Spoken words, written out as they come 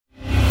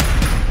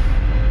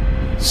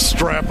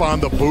strap on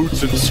the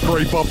boots and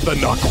scrape up the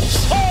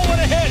knuckles. Oh, what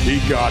a hit! He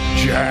got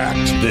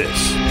jacked.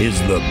 This is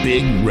the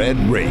Big Red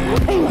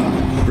Rage,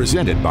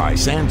 presented by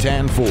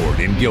Santan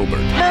Ford in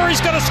Gilbert. Murray's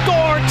going to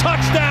score!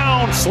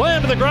 Touchdown!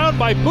 Slammed to the ground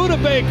by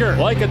Budda Baker.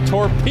 Like a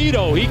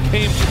torpedo, he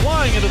came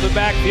flying into the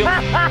backfield.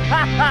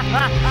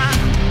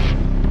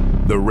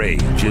 The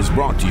Rage is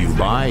brought to you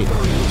by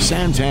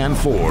Santan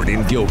Ford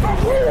in Gilbert.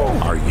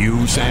 Are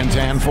you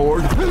Santan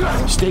Ford?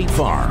 State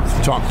Farm.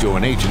 Talk to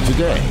an agent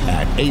today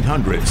at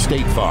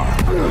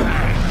 800-STATE-FARM.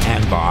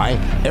 And by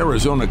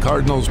Arizona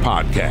Cardinals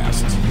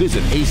Podcasts.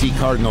 Visit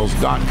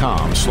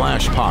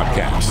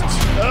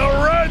azcardinals.com/podcasts.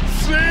 The Red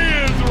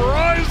Sea is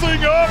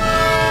rising up.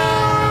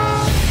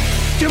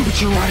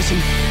 Temperature rising,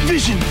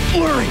 vision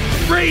blurring,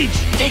 rage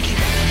taking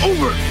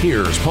over.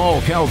 Here's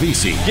Paul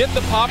Calvisi. Get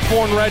the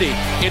popcorn ready.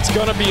 It's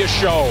going to be a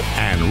show.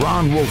 And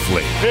Ron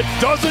Wolfley. It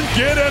doesn't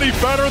get any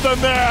better than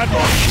that.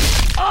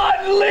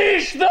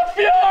 Unleash the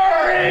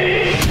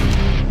fury!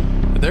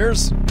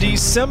 There's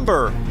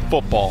December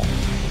football.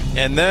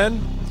 And then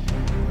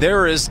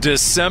there is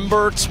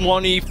December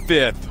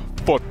 25th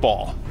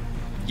football.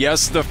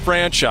 Yes, the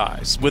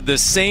franchise with the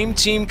same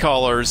team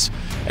colors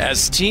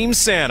as Team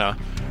Santa,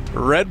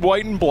 red,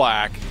 white, and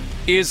black,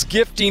 is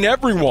gifting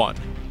everyone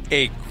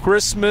a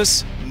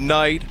Christmas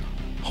night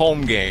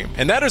home game.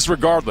 And that is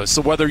regardless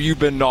of whether you've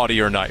been naughty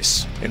or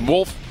nice. And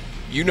Wolf,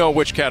 you know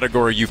which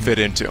category you fit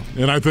into.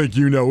 And I think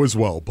you know as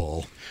well,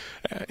 Paul.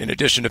 In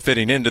addition to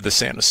fitting into the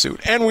Santa suit.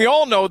 And we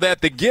all know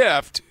that the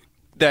gift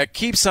that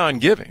keeps on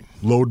giving.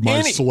 Load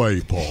my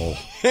sleigh, Paul.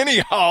 Any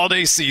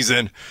holiday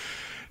season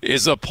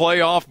is a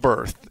playoff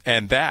berth.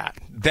 And that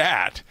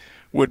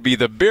would be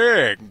the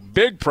big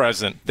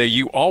present that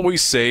you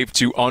always save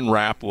to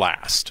unwrap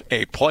last.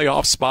 A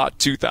playoff spot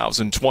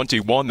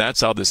 2021. That's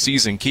how the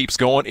season keeps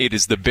going. It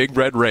is the Big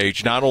Red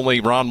Rage. Not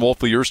only Ron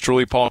Wolfley, yours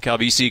truly, Paul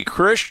Calvisi,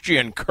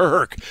 Christian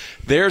Kirk.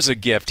 There's a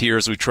gift here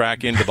as we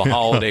track into the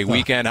holiday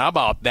weekend. How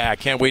about that?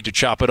 Can't wait to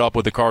chop it up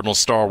with the Cardinals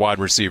star wide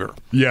receiver.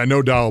 Yeah,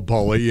 no doubt,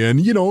 Paulie.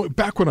 And,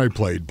 back when I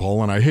played,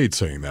 Paul, and I hate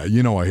saying that.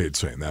 I hate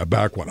saying that.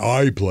 Back when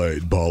I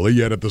played, Paulie,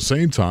 yet at the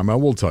same time, I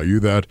will tell you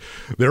that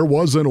there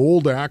was an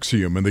old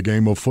axiom in the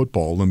game of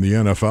football, in the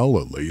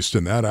NFL at least,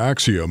 and that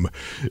axiom,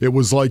 it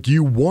was like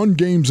you won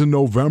games in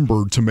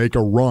November to make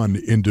a run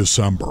in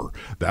December.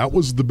 That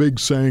was the big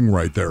saying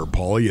right there,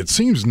 Paulie. It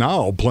seems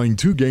now, playing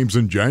 2 games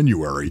in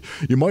January,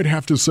 you might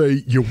have to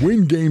say you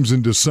win games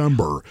in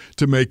December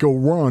to make a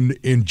run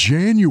in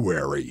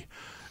January.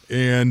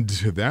 And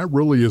that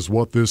really is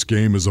what this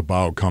game is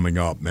about coming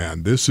up,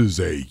 man. This is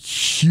a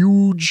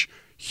huge,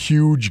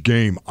 huge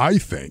game, I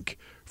think,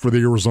 for the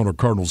Arizona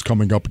Cardinals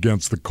coming up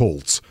against the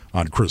Colts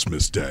on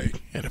Christmas Day.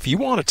 And if you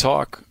want to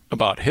talk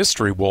about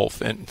history,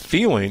 Wolf, and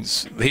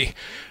feelings, the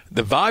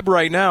vibe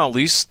right now, at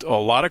least a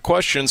lot of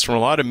questions from a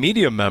lot of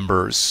media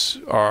members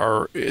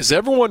are, is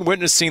everyone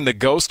witnessing the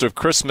ghost of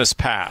Christmas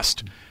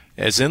past,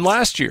 as in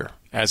last year?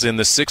 As in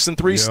the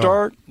 6-3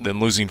 start,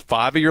 then losing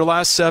 5 of your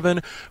last 7.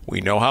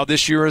 We know how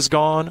this year has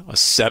gone. A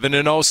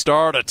 7-0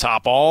 start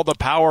atop all the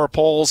power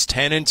polls.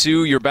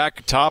 10-2, you're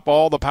back atop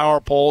all the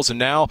power polls. And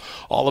now,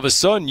 all of a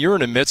sudden, you're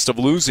in the midst of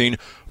losing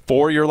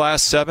 4 of your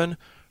last 7,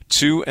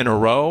 2 in a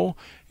row.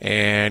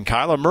 And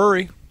Kyler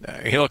Murray,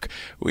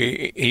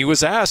 he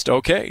was asked,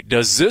 okay,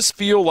 does this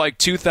feel like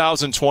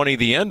 2020,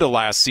 the end of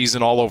last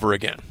season, all over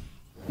again?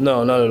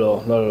 No, not at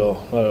all.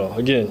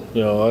 Again,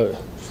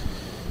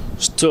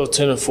 still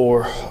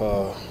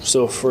 10-4,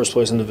 still first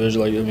place in the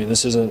division.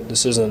 This isn't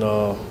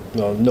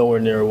nowhere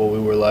near what we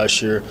were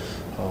last year,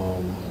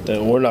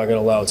 and we're not going to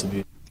allow it to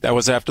be. That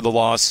was after the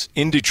loss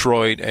in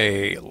Detroit,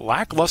 a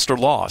lackluster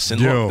loss. And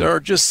look, there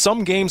are just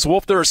some games,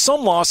 Wolf. There are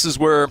some losses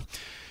where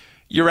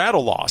you're at a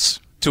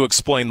loss to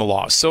explain the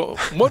loss. So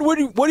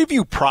what have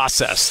you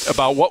processed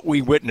about what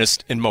we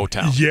witnessed in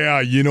Motown?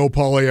 Yeah,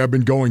 Paulie, I've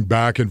been going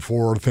back and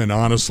forth and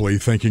honestly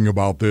thinking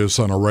about this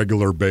on a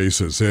regular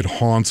basis. It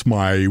haunts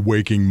my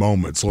waking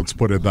moments, let's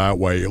put it that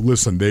way.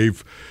 Listen,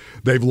 they've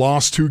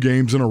lost 2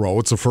 games in a row.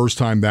 It's the first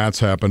time that's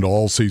happened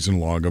all season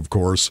long, of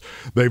course.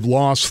 They've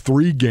lost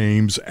 3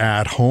 games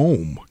at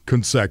home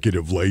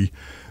consecutively.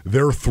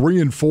 They're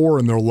 3-4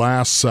 in their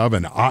last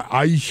 7.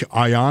 I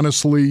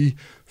honestly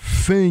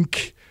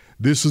think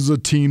this is a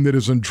team that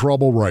is in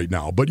trouble right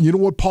now. But you know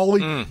what,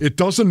 Paulie? It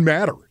doesn't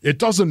matter. It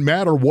doesn't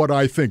matter what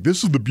I think.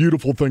 This is the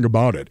beautiful thing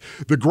about it.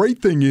 The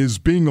great thing is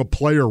being a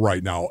player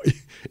right now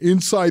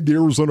inside the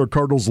Arizona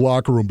Cardinals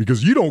locker room,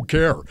 because you don't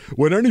care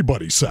what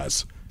anybody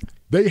says.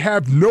 They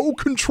have no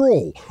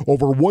control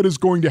over what is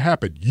going to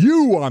happen.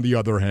 You, on the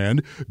other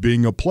hand,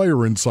 being a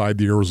player inside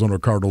the Arizona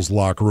Cardinals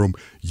locker room,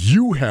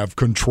 you have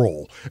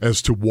control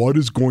as to what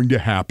is going to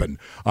happen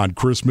on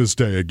Christmas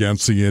Day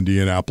against the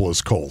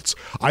Indianapolis Colts.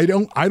 I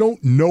don't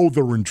know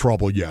they're in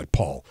trouble yet,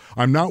 Paul.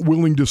 I'm not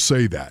willing to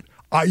say that.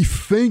 I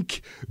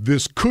think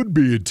this could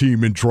be a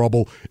team in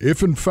trouble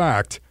if, in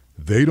fact,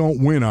 they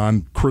don't win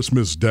on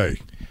Christmas Day.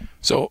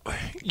 So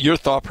your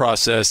thought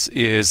process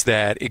is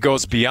that it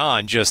goes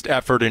beyond just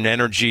effort and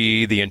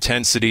energy, the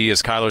intensity,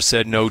 as Kyler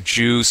said, no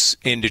juice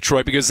in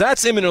Detroit, because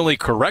that's imminently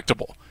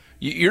correctable.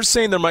 You're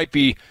saying there might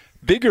be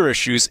bigger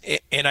issues.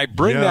 And I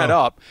bring that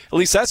up, at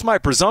least that's my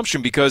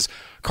presumption, because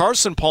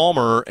Carson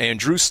Palmer and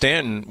Drew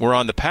Stanton were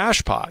on the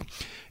Pash Pod.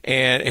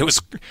 And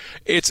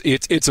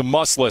it's a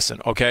must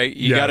listen, okay?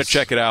 You got to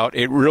check it out.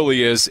 It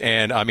really is.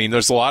 And, I mean,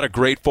 there's a lot of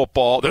great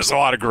football. There's a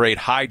lot of great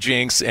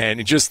hijinks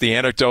and just the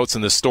anecdotes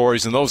and the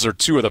stories. And those are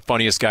two of the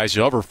funniest guys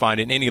you'll ever find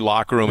in any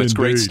locker room. It's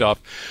great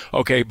stuff.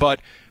 Okay,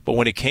 but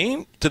when it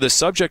came to the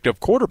subject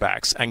of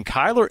quarterbacks, and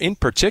Kyler in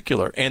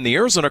particular, and the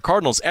Arizona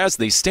Cardinals as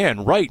they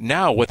stand right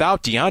now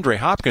without DeAndre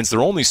Hopkins,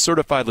 their only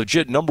certified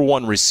legit number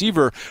one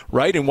receiver,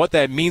 right? And what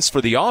that means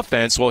for the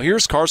offense, well,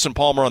 here's Carson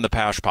Palmer on the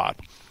Pash Pod.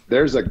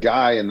 There's a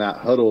guy in that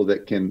huddle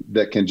that can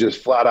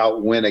just flat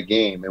out win a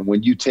game. And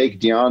when you take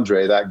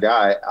DeAndre, that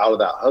guy, out of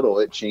that huddle,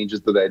 it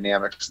changes the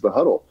dynamics of the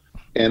huddle.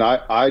 And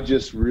I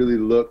just really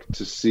look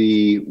to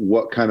see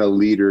what kind of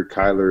leader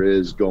Kyler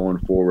is going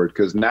forward,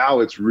 because now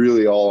it's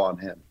really all on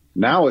him.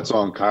 Now it's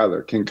on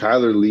Kyler. Can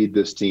Kyler lead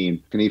this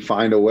team? Can he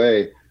find a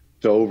way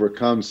to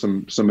overcome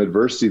some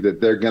adversity that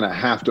they're going to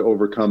have to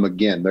overcome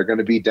again? They're going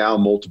to be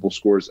down multiple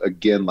scores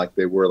again like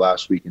they were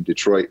last week in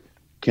Detroit.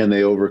 Can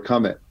they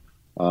overcome it?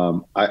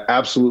 I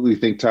absolutely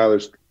think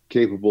Tyler's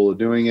capable of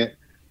doing it.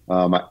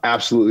 I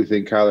absolutely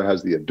think Kyler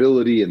has the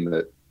ability and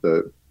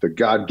the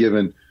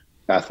God-given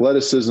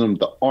athleticism,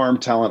 the arm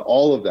talent,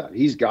 all of that.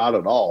 He's got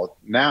it all.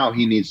 Now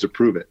he needs to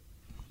prove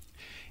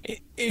it.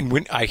 And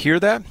when I hear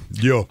that,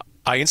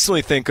 I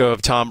instantly think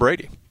of Tom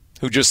Brady,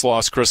 who just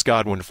lost Chris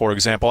Godwin, for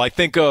example. I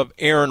think of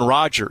Aaron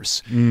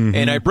Rodgers.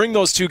 And I bring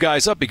those two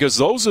guys up because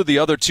those are the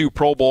other two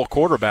Pro Bowl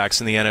quarterbacks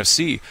in the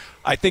NFC.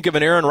 I think of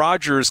an Aaron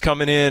Rodgers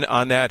coming in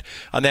on that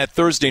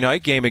Thursday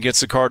night game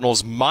against the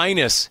Cardinals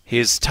minus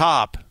his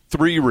top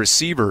three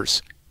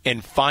receivers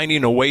and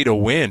finding a way to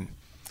win,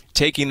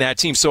 taking that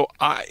team. So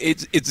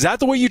is that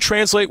the way you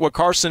translate what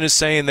Carson is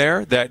saying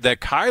there? That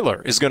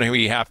Kyler is going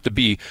to have to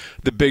be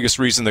the biggest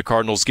reason the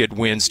Cardinals get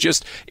wins,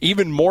 just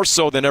even more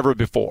so than ever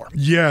before.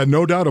 Yeah,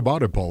 no doubt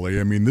about it, Paulie.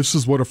 I mean, this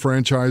is what a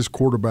franchise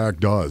quarterback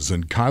does,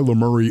 and Kyler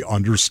Murray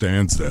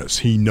understands this.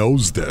 He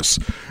knows this,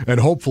 and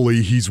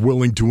hopefully he's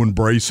willing to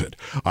embrace it.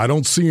 I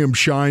don't see him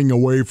shying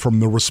away from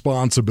the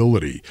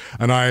responsibility,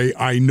 and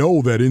I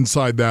know that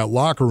inside that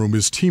locker room,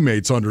 his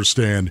teammates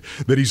understand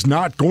that he's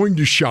not going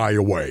to shy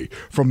away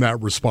from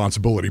that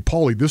responsibility.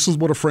 Paulie, this is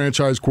what a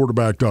franchise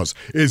quarterback does.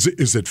 Is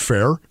it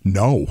fair?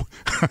 No.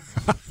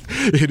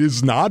 It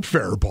is not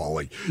fair,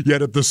 Paulie.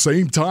 Yet at the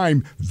same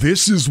time,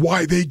 this is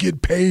why they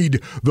get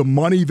paid the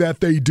money that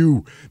they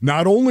do.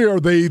 Not only are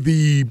they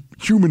the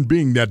human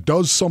being that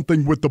does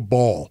something with the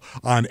ball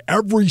on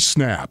every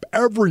snap,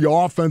 every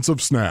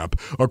offensive snap,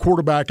 a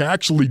quarterback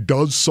actually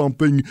does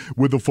something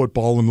with the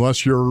football,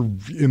 unless you're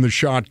in the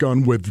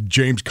shotgun with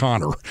James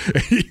Conner.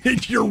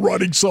 You're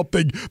running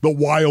something, the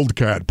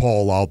Wildcat,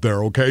 Paul, out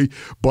there, okay?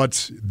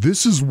 But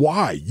this is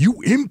why you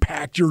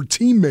impact your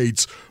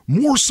teammates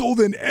more so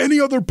than any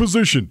other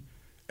position.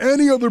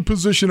 Any other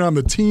position on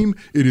the team,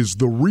 it is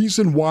the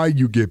reason why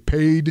you get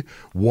paid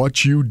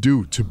what you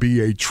do. To be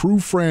a true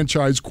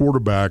franchise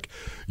quarterback,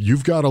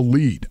 you've got to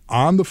lead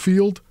on the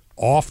field,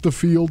 off the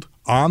field,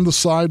 on the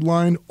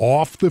sideline,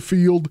 off the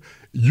field.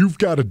 You've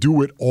got to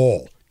do it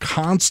all.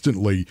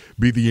 Constantly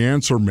be the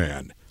answer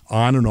man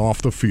on and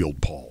off the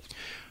field, Paul.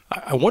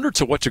 I wonder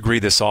to what degree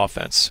this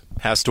offense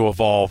has to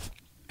evolve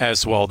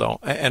as well, though.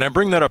 And I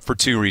bring that up for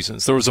two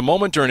reasons. There was a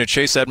moment during a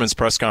Chase Edmonds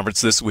press conference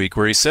this week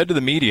where he said to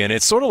the media, and it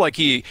was sort of like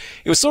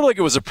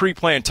it was a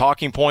pre-planned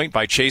talking point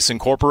by Chase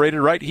Incorporated,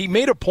 right? He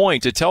made a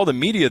point to tell the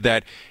media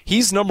that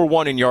he's number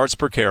one in yards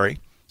per carry,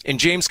 and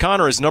James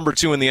Conner is number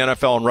 2 in the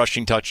NFL in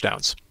rushing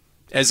touchdowns.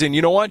 As in,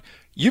 you know what?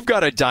 You've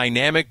got a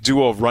dynamic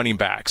duo of running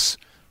backs.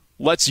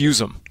 Let's use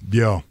them.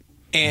 Yeah.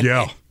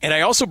 And I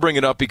also bring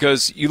it up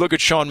because you look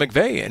at Sean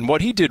McVay and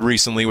what he did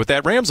recently with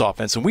that Rams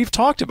offense, and we've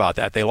talked about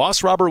that. They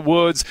lost Robert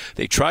Woods.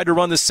 They tried to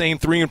run the same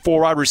 3 and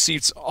 4 wide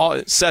sets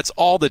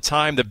all the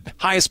time, the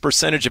highest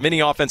percentage of any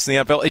offense in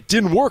the NFL. It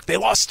didn't work. They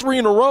lost 3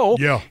 in a row.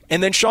 Yeah.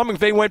 And then Sean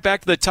McVay went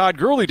back to the Todd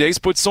Gurley days,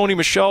 put Sony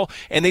Michel,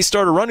 and they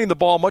started running the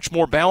ball, much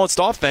more balanced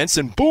offense,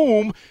 and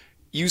boom,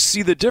 you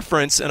see the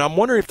difference. And I'm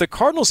wondering if the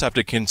Cardinals have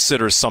to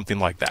consider something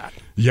like that.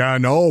 Yeah, I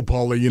know,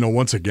 Paulie.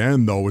 Once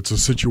again, though, it's a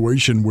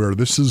situation where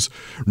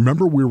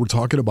remember we were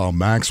talking about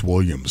Max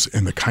Williams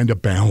and the kind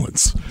of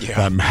balance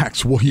that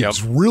Max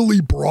Williams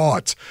really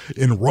brought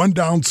in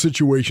rundown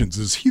situations.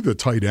 Is he the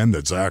tight end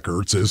that Zach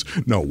Ertz is?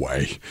 No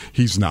way.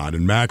 He's not.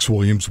 And Max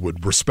Williams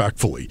would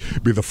respectfully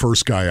be the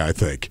first guy, I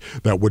think,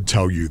 that would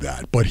tell you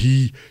that. But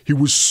he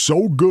was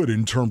so good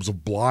in terms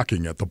of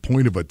blocking at the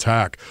point of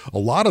attack. A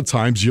lot of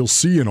times you'll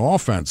see an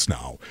offense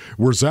now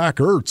where Zach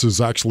Ertz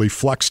is actually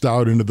flexed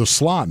out into the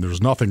slot, and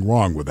there's nothing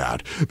wrong with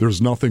that.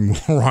 There's nothing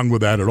wrong with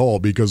that at all,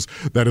 because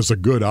that is a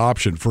good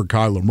option for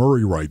Kyler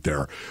Murray right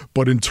there.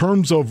 But in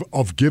terms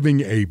of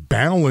giving a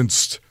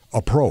balanced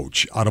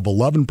approach out of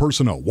 11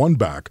 personnel, 1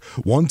 back,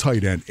 1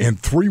 tight end, and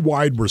 3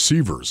 wide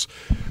receivers,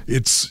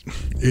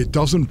 it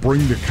doesn't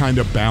bring the kind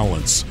of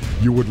balance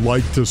you would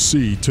like to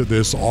see to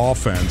this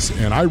offense.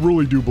 And I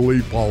really do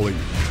believe, Paulie,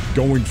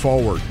 going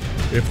forward,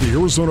 if the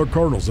Arizona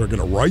Cardinals are going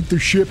to right the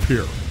ship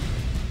here,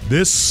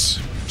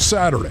 this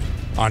Saturday,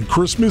 on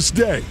Christmas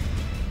Day,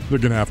 they're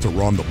going to have to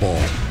run the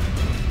ball.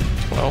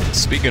 Well,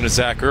 speaking of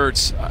Zach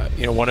Ertz,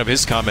 one of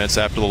his comments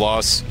after the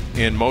loss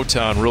in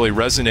Motown really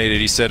resonated.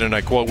 He said, and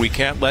I quote, "We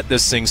can't let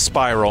this thing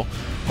spiral.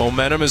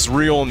 Momentum is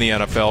real in the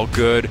NFL,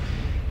 good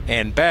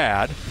and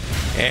bad."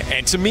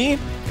 And to me,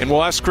 and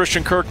we'll ask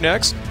Christian Kirk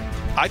next,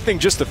 I think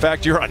just the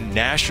fact you're on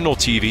national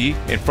TV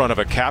in front of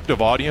a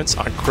captive audience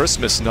on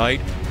Christmas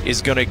night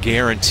is going to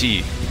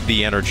guarantee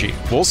the energy.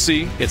 We'll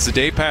see. It's the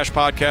Dave Pasch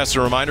Podcast.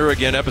 A reminder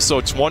again,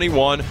 episode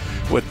 21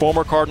 with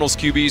former Cardinals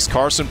QBs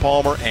Carson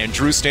Palmer and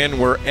Drew Stanton,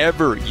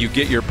 wherever you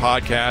get your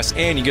podcasts,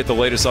 and you get the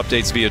latest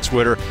updates via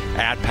Twitter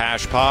at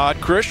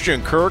PaschPod.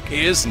 Christian Kirk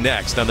is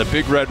next on the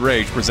Big Red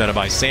Rage, presented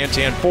by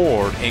Santan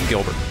Ford in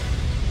Gilbert.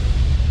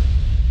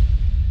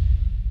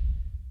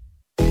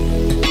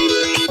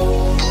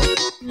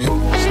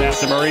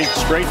 To Murray,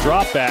 straight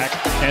drop back,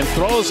 and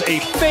throws a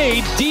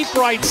fade deep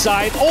right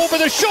side, over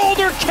the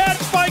shoulder,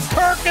 catch by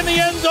Kirk in the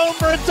end zone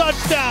for a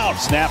touchdown.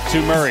 Snap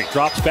to Murray,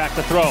 drops back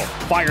to throw,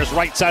 fires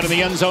right side of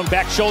the end zone,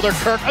 back shoulder,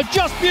 Kirk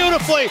adjusts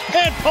beautifully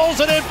and pulls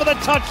it in for the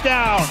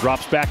touchdown.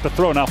 Drops back to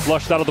throw, now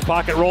flushed out of the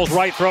pocket, rolls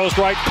right, throws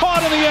right,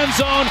 caught in the end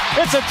zone.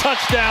 It's a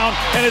touchdown,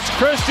 and it's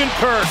Christian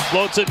Kirk.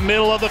 Floats it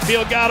middle of the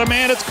field, got a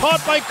man, it's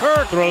caught by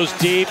Kirk. Throws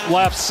deep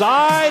left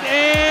side,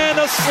 and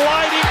a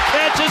sliding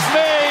catch is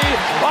made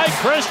by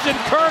Christian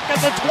Kirk at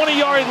the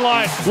 20-yard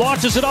line.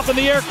 Launches it up in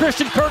the air.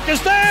 Christian Kirk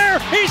is there.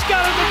 He's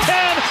got it to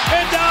 10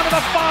 and down to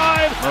the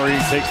 5. Murray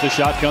takes the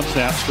shotgun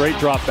snap. Straight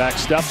drop back.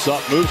 Steps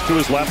up. Moves to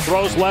his left.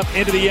 Throws left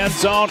into the end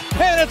zone.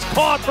 And it's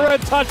caught for a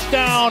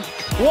touchdown.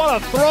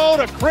 What a throw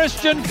to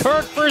Christian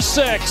Kirk for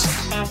 6.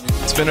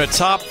 It's been a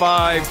top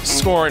 5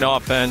 scoring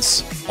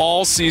offense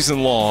all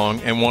season long,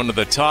 and one of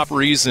the top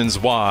reasons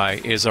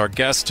why is our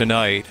guest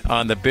tonight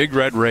on the Big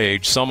Red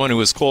Rage, someone who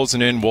is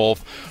closing in,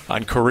 Wolf,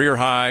 on career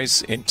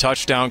highs in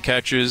touchdown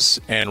catches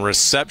and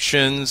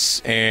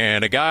receptions,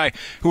 and a guy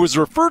who was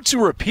referred to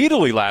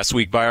repeatedly last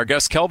week by our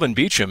guest Kelvin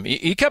Beachum.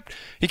 He kept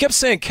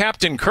saying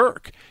Captain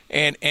Kirk.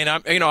 And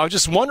I'm, I was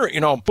just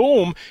wondering,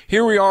 boom,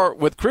 here we are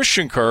with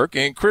Christian Kirk.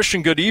 And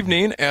Christian, good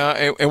evening,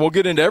 and we'll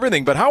get into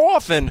everything. But how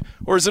often,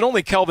 or is it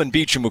only Kelvin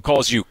Beachum who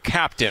calls you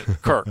Captain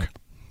Kirk?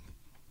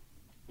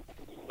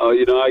 I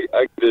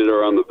get it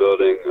around the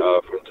building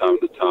from time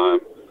to time,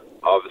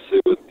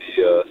 obviously with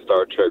the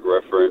Star Trek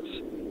reference,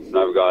 and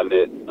I've gotten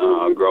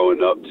it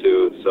growing up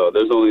too. So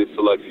there's only a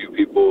select few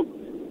people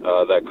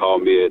that call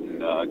me it,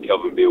 and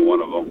Kelvin being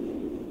one of them.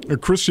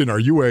 Christian, are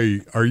you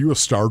a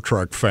Star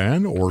Trek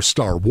fan or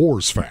Star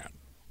Wars fan?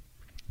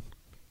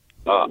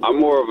 I'm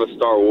more of a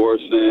Star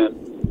Wars fan,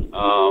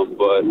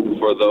 but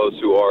for those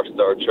who are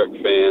Star Trek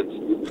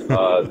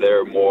fans,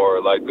 they're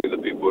more likely the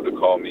people to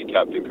call me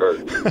Captain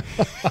Kirk.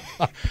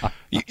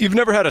 You've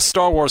never had a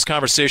Star Wars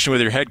conversation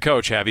with your head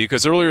coach, have you?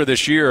 Because earlier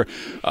this year,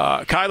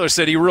 Kyler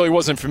said he really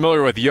wasn't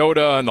familiar with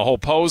Yoda and the whole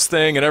pose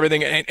thing and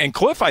everything. And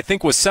Cliff, I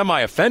think, was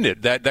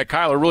semi-offended that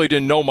Kyler really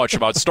didn't know much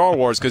about Star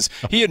Wars because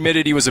he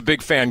admitted he was a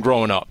big fan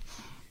growing up.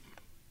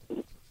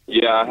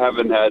 Yeah, I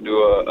haven't had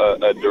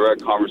a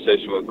direct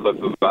conversation with Cliff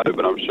about it,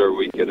 but I'm sure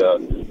we could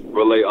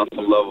relate on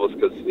some levels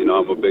because,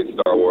 I'm a big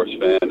Star Wars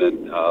fan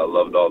and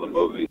loved all the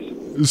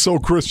movies. So,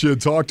 Christian,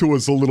 talk to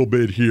us a little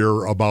bit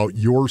here about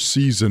your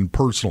season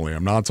personally.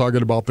 I'm not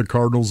talking about the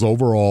Cardinals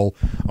overall.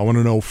 I want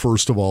to know,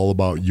 first of all,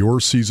 about your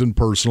season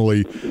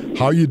personally.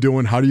 How you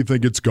doing? How do you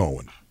think it's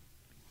going?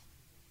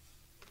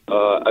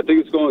 I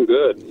think it's going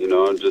good.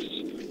 Just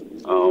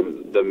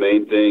the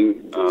main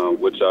thing,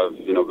 which I've,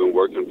 been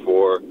working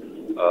for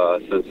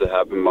since it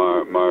happened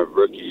my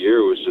rookie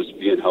year, was just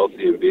being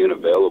healthy and being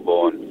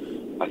available.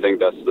 And I think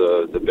that's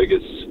the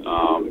biggest,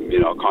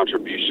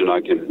 contribution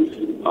I can,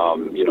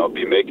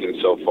 be making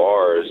so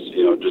far is,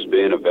 just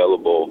being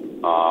available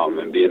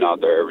and being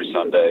out there every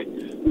Sunday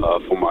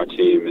for my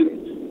team.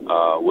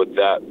 And with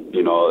that,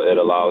 it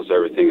allows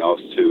everything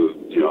else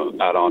to,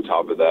 add on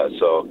top of that.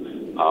 So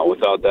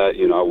without that,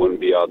 I wouldn't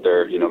be out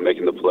there,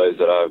 making the plays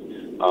that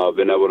I've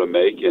been able to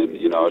make. And,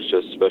 it's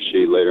just,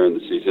 especially later in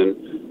the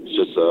season, it's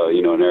just,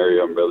 an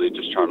area I'm really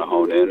just trying to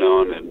hone in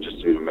on and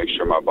just, make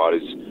sure my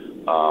body's,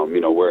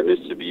 where it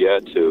needs to be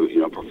at to,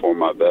 perform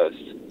my best.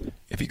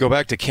 If you go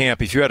back to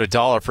camp, if you had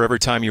 $1 for every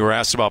time you were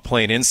asked about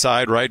playing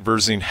inside, right,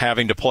 versus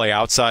having to play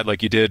outside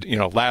like you did,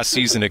 last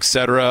season, et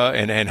cetera,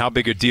 and how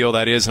big a deal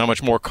that is and how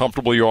much more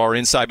comfortable you are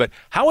inside. But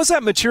how has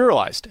that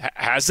materialized?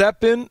 Has that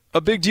been a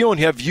big deal? And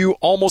have you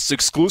almost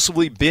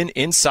exclusively been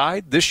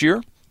inside this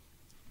year?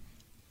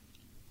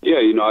 Yeah,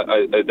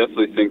 I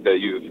definitely think that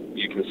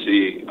you can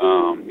see,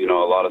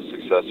 a lot of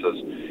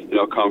successes,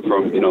 come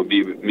from,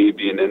 me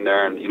being in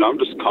there. And, I'm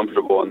just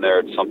comfortable in there.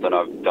 It's something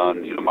I've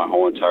done, my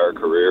whole entire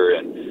career.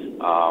 And,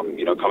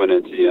 coming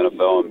into the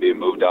NFL and being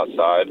moved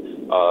outside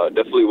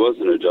definitely was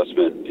an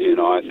adjustment.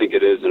 I think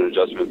it is an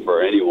adjustment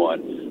for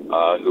anyone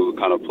who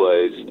kind of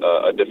plays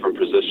a different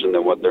position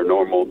than what they're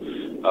normally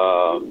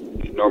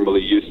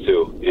used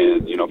to.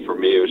 And, for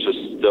me, it was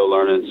just still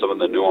learning some of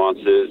the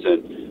nuances.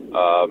 And,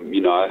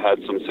 I had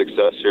some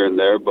success here and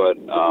there, but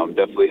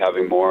definitely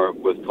having more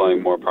with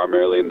playing more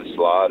primarily in the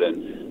slot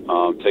and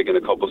taking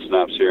a couple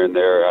snaps here and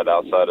there at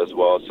outside as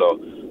well. So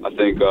I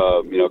think,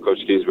 Coach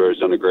Kingsbury's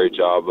done a great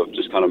job of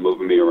just kind of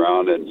moving me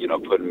around and,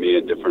 putting me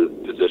in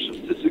different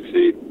positions to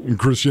succeed. And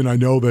Christian, I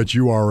know that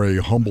you are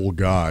a humble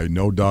guy,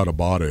 no doubt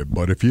about it,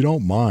 but if you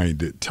don't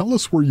mind, tell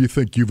us where you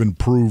think you've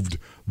improved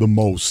the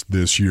most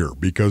this year,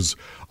 because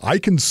I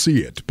can see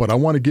it, but I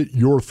want to get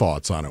your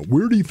thoughts on it.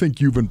 Where do you think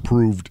you've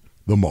improved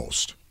the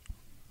most?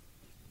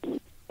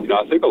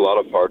 I think a lot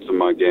of parts of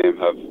my game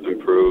have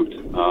improved,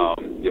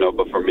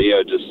 but for me,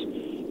 I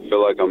just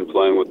feel like I'm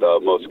playing with the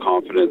most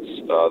confidence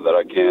that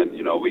I can,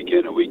 week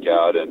in and week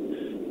out,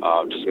 and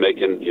just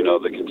making,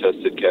 the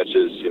contested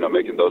catches,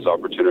 making those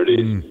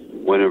opportunities,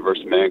 winning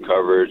versus man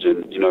coverage,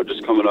 and,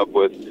 just coming up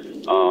with,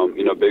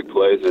 big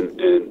plays and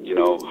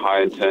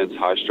high intense,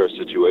 high stress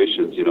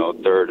situations,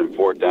 third and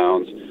fourth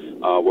downs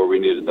where we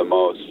needed the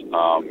most.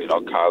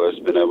 Kyler's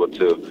been able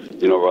to,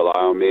 rely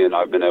on me, and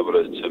I've been able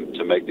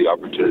to make the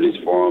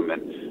opportunities for him,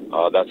 and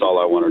that's all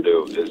I want to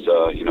do is,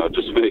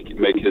 just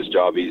make his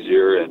job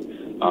easier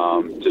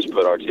and just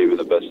put our team in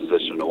the best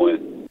position to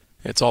win.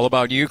 It's all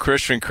about you,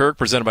 Christian Kirk,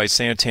 presented by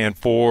Santan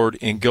Ford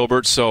in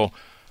Gilbert. So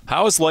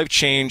how has life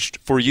changed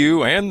for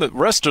you and the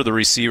rest of the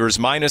receivers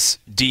minus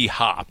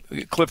D-Hop?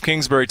 Cliff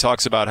Kingsbury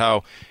talks about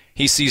how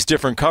he sees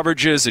different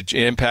coverages. It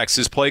impacts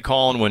his play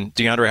calling when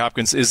DeAndre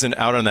Hopkins isn't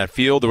out on that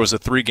field. There was a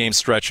 3-game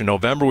stretch in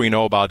November. We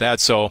know about that.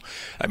 So,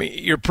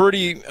 you're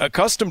pretty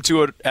accustomed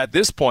to it at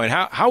this point.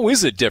 How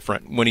is it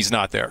different when he's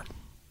not there?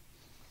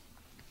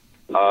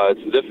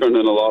 It's different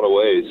in a lot of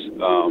ways.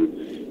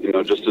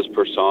 Just his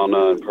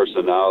persona and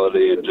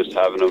personality, and just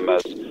having him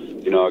as,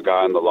 a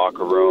guy in the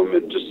locker room,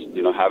 and just,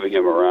 having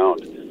him around,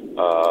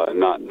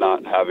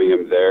 not having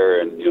him there,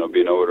 and,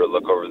 being able to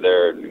look over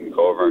there and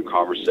go over and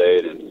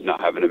conversate, and not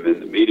having him in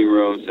the meeting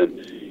rooms. And,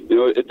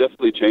 it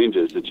definitely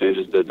changes. It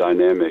changes the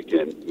dynamic.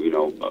 And,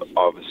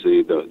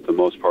 obviously the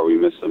most part we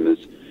miss him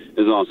is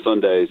on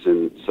Sundays.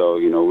 And so,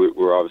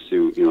 we're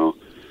obviously,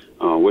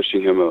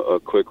 wishing him a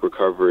quick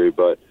recovery.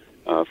 But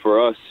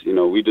for us,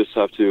 we just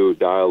have to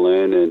dial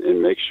in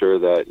and make sure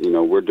that,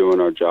 we're doing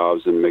our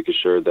jobs and making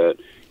sure that,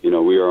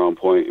 we are on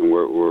point and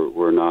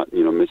we're not,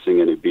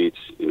 missing any beats.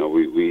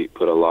 We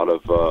put a lot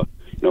of,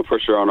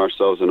 pressure on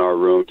ourselves in our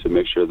room to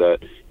make sure that,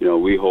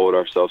 we hold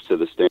ourselves to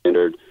the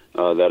standard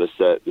that is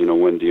set,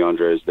 when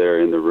DeAndre is there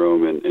in the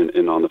room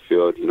and on the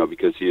field,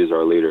 because he is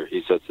our leader.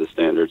 He sets the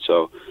standard.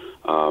 So,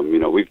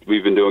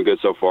 we've been doing good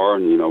so far,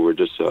 and we're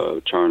just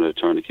trying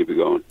to keep it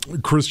going.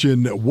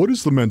 Christian, what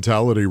is the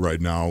mentality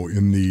right now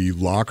in the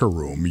locker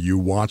room? You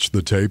watched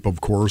the tape,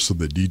 of course, of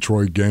the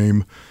Detroit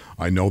game.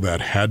 I know that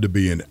had to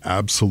be an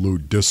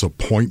absolute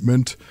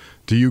disappointment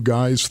to you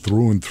guys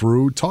through and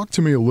through. Talk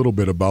to me a little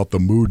bit about the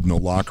mood in the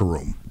locker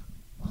room.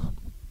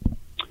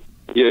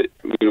 Yeah,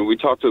 we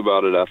talked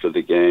about it after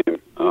the game.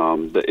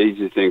 The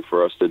easy thing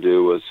for us to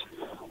do was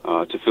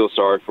to feel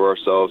sorry for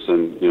ourselves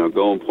and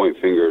go and point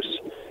fingers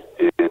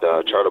and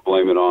try to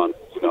blame it on,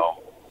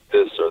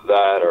 this or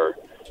that.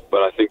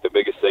 But I think the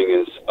biggest thing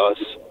is us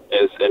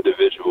as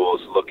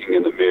individuals looking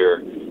in the mirror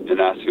and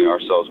asking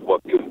ourselves,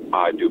 what can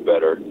I do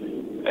better?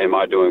 Am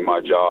I doing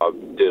my job?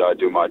 Did I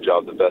do my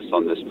job the best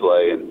on this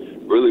play?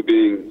 And really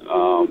being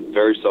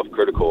very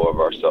self-critical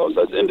of ourselves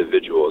as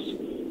individuals.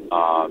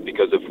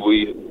 Because if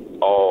we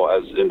all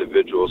as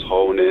individuals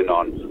hone in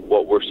on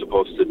what we're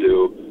supposed to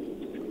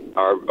do,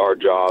 our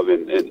job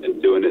and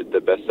doing it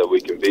the best that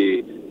we can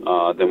be,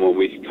 then when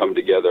we come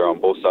together on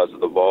both sides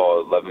of the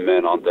ball, 11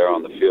 men on there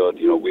on the field,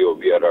 we will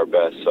be at our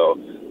best. So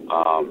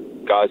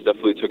guys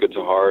definitely took it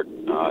to heart.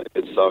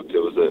 It sucked.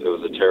 It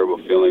was a terrible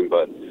feeling,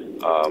 but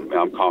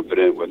I'm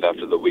confident with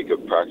after the week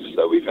of practice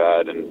that we've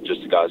had and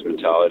just the guys'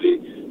 mentality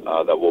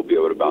that we'll be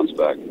able to bounce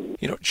back.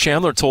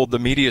 Chandler told the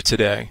media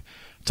today,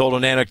 told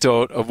an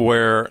anecdote of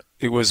where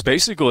it was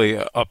basically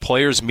a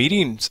players'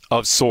 meeting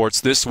of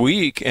sorts this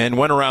week, and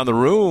went around the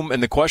room,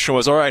 and the question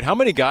was, all right, how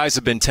many guys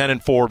have been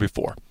 10-4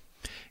 before?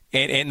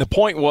 And the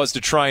point was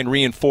to try and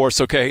reinforce,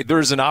 okay,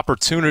 there's an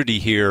opportunity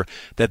here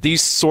that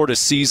these sort of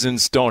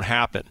seasons don't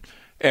happen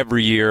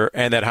every year,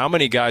 and that how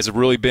many guys have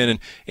really been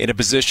in a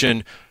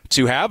position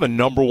to have a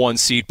number one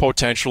seed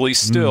potentially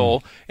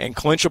still and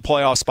clinch a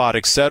playoff spot,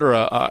 et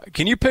cetera.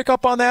 Can you pick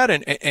up on that?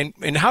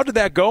 And how did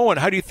that go, and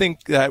how do you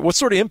think that, what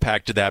sort of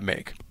impact did that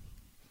make?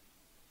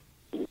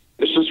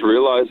 It's just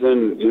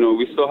realizing,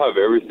 we still have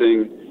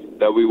everything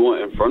that we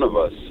want in front of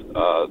us.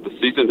 The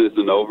season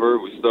isn't over.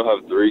 We still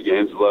have 3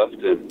 games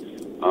left and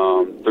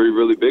 3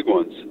 really big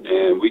ones.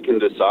 And we can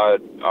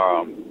decide,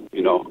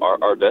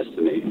 our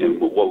destiny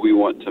and what we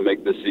want to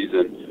make this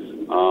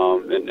season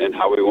and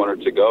how we want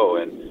it to go.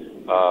 And,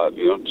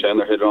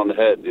 Chandler hit it on the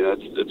head.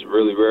 It's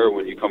really rare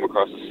when you come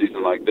across a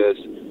season like this.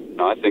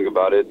 I think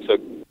about it. It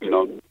took,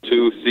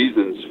 2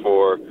 seasons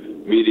for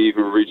me to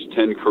even reach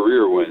 10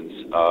 career wins,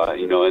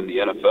 in the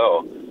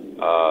NFL.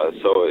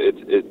 So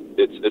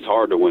it's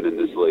hard to win in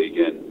this league,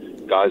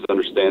 and guys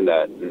understand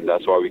that, and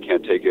that's why we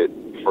can't take it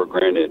for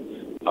granted.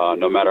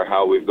 No matter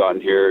how we've gotten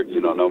here,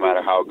 no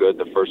matter how good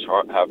the first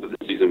half of the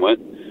season went,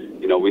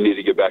 we need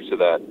to get back to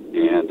that.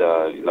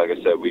 And like I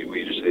said,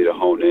 we just need to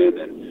hone in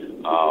and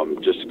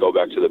just go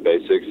back to the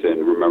basics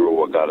and remember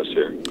what got us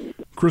here.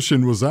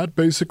 Christian, was that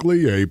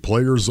basically a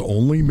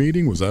players-only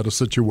meeting? Was that a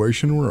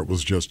situation where it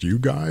was just you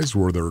guys?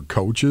 Were there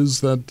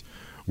coaches that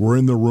were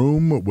in the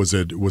room? Was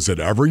it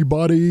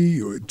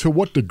everybody? To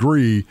what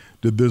degree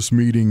did this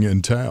meeting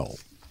entail?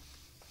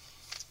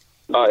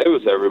 It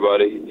was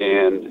everybody,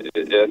 and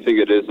I think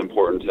it is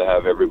important to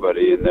have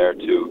everybody in there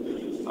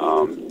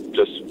to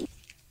just,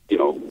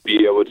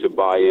 be able to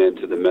buy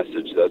into the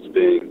message that's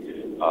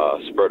being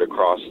spread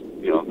across,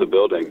 the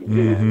building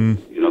and,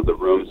 the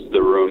rooms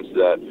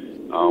that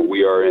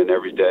we are in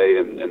every day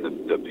and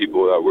the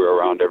people that we're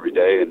around every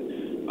day.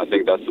 And I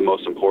think that's the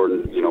most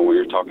important, when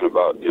you're talking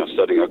about,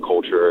 setting a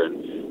culture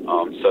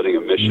and setting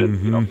a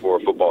mission, for a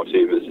football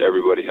team, is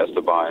everybody has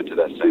to buy into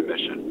that same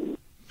mission.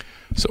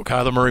 So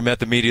Kyler Murray met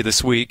the media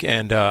this week,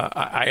 and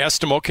I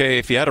asked him, okay,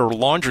 if you had a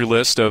laundry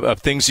list of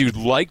things you'd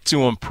like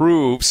to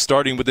improve,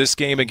 starting with this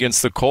game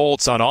against the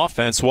Colts on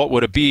offense, what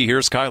would it be?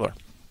 Here's Kyler.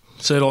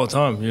 Say it all the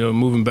time,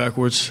 moving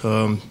backwards,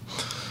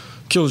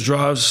 kills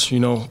drives,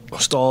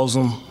 stalls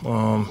them.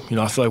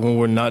 I feel like when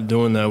we're not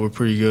doing that, we're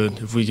pretty good.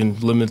 If we can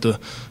limit the,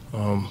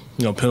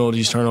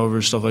 penalties,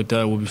 turnovers, stuff like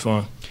that, we'll be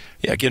fine.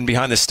 Yeah, getting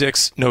behind the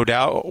sticks, no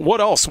doubt.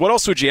 What else? What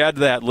else would you add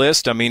to that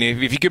list? I mean,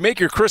 if you could make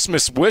your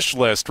Christmas wish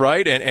list,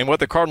 right, and what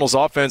the Cardinals'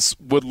 offense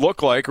would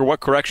look like or what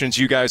corrections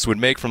you guys would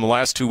make from the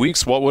last 2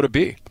 weeks, what would it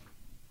be?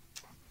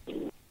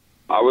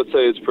 I would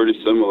say it's pretty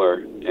similar.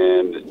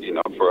 And,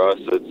 for us,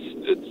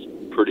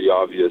 it's pretty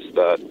obvious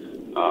that,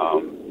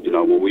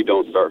 when we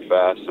don't start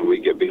fast and we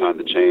get behind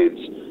the chains,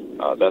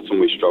 that's when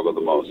we struggle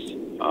the most.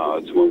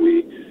 It's when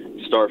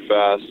we start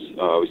fast,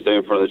 we stay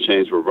in front of the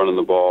chains, we're running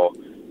the ball,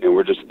 and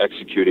we're just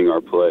executing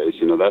our plays.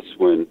 That's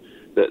when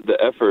the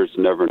effort is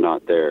never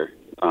not there.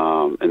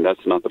 And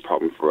that's not the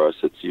problem for us.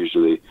 It's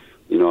usually,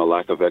 a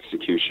lack of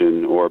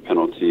execution or a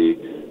penalty,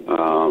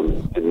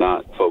 and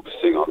not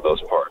focusing on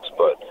those parts.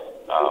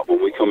 But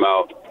when we come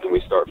out and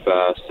we start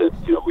fast and,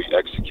 we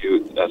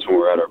execute, that's when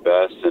we're at our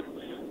best. And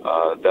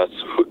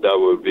that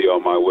would be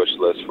on my wish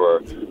list for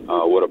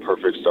what a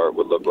perfect start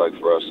would look like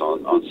for us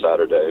on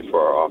Saturday for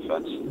our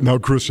offense. Now,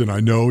 Christian, I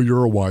know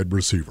you're a wide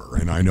receiver,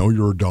 and I know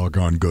you're a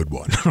doggone good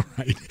one,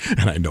 right?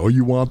 And I know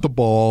you want the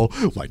ball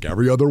like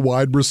every other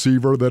wide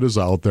receiver that is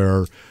out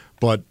there,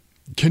 but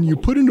can you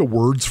put into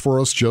words for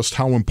us just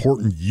how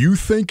important you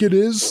think it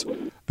is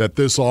that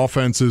this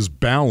offense is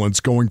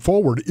balanced going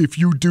forward? If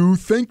you do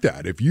think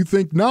that. If you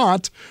think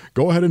not,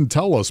 go ahead and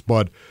tell us,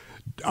 but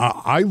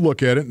I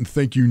look at it and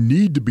think you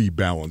need to be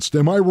balanced.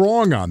 Am I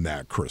wrong on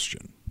that,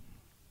 Christian?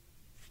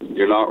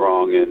 You're not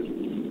wrong,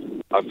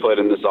 and I've played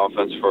in this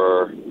offense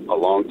for a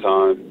long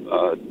time,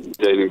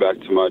 dating back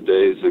to my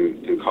days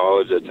in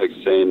college at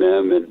Texas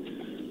A&M,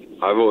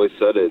 and I've always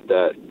said it,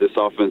 that this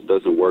offense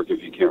doesn't work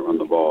if you can't run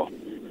the ball.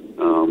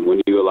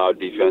 When you allow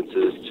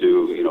defenses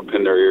to,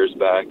 pin their ears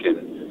back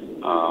and,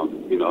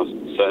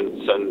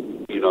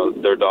 send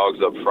their dogs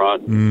up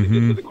front to get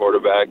to the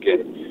quarterback,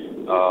 and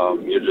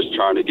you're just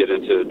trying to get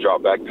into a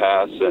drop back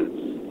pass, and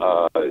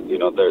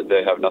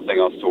they have nothing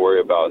else to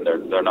worry about,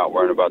 and they're not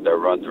worrying about their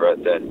run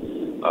threat, then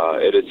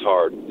it is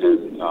hard,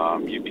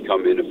 and you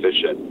become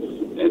inefficient.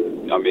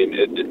 And I mean,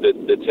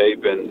 the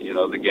tape and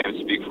the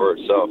game speak for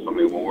itself. I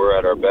mean, when we're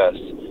at our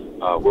best,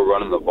 we're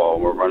running the ball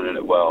and we're running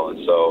it well,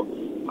 and so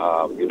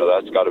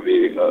that's got to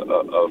be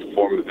a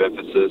form of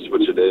emphasis,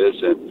 which it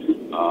is.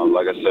 And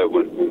like I said,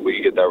 when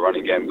we get that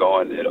running game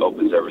going, it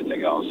opens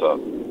everything else up.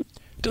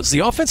 Does the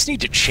offense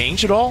need to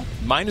change at all,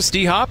 minus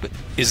D-Hop?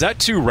 Is that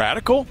too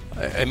radical?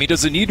 I mean,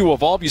 does it need to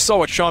evolve? You saw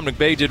what Sean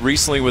McVay did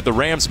recently with the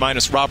Rams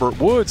minus Robert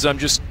Woods. I'm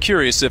just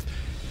curious if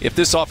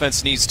this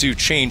offense needs to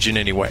change in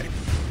any way.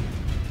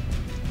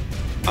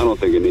 I don't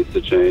think it needs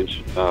to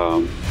change.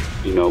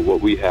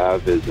 What we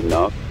have is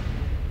enough.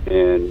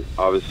 And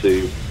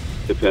obviously,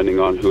 depending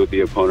on who the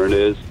opponent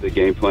is, the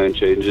game plan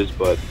changes.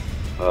 But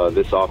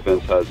this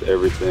offense has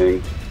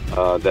everything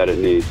that it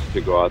needs to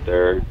go out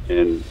there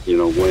and,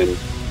 win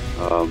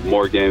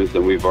more games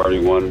than we've already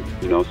won,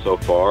 so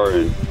far.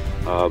 And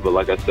but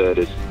like I said,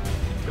 it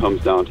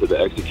comes down to the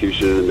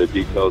execution and the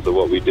details of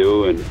what we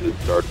do and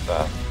start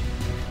fast.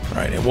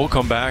 Right, and we'll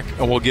come back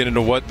and we'll get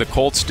into what the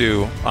Colts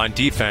do on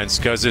defense,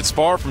 because it's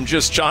far from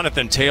just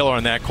Jonathan Taylor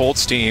on that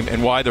Colts team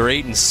and why they're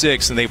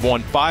 8-6 and they've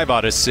won 5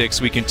 out of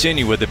 6. We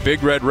continue with the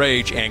Big Red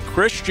Rage and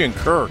Christian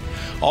Kirk,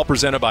 all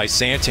presented by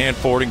Santan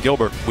Ford and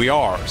Gilbert. We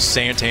are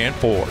Santan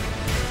Ford.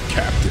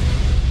 Captain.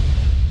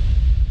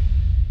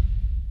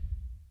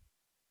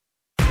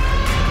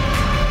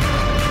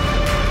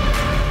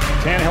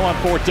 Tannehill on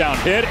fourth down,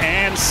 hit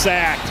and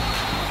sacked.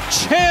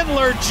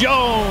 Chandler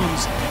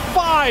Jones,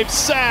 5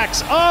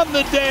 sacks on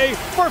the day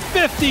for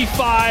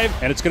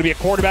 55. And it's going to be a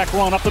quarterback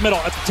run up the middle.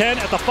 At the 10,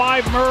 at the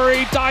 5,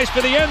 Murray dives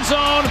for the end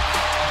zone,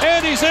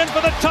 and he's in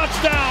for the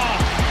touchdown.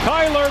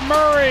 Kyler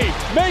Murray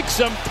makes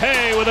him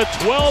pay with a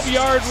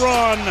 12-yard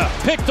run.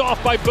 Picked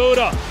off by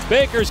Buddha.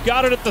 Baker's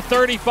got it at the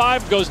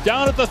 35, goes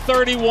down at the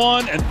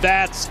 31, and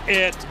that's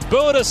it.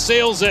 Buddha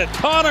seals it.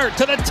 Connor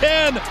to the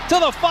 10, to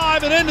the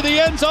 5, and into the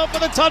end zone for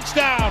the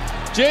touchdown.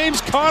 off.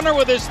 James Conner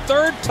with his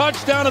third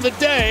touchdown of the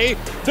day.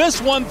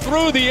 This one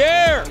through the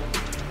air.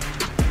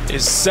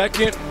 His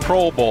second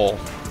Pro Bowl,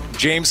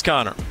 James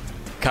Conner.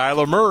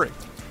 Kyler Murray,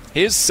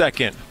 his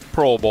second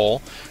Pro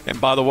Bowl. And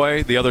by the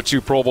way, the other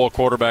two Pro Bowl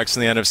quarterbacks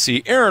in the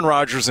NFC, Aaron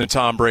Rodgers and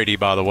Tom Brady,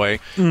 by the way.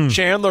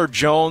 Chandler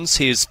Jones,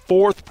 his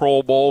fourth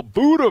Pro Bowl.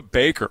 Budda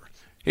Baker,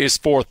 his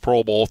fourth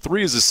Pro Bowl.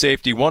 3 as a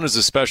safety, 1 as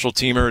a special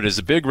teamer. It is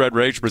a Big Red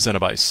Rage presented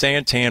by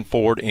Santan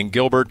Ford in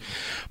Gilbert.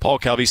 Paul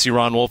Calvisi,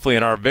 Ron Wolfley,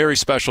 and our very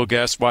special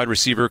guest, wide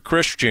receiver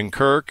Christian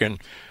Kirk.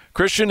 And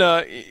Christian,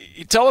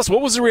 tell us,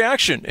 what was the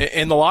reaction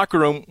in the locker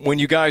room when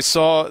you guys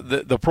saw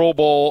the Pro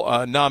Bowl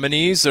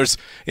nominees? There's,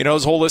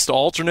 there's a whole list of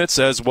alternates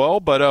as well,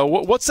 but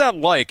what's that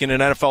like in an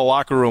NFL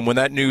locker room when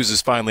that news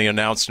is finally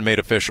announced and made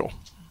official?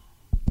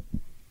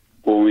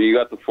 Well, when you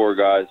got the 4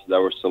 guys that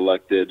were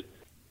selected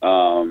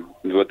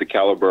with the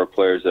caliber of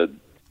players that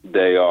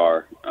they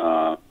are,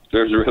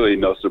 there's really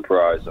no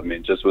surprise. I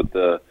mean, just with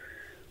the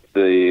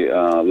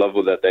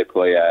level that they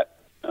play at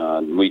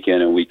week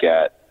in and week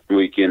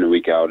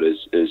out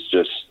is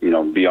just,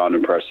 beyond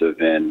impressive.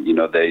 And,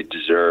 they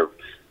deserve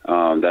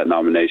that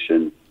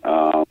nomination,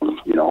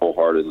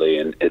 wholeheartedly.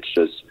 And it's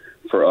just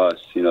for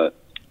us,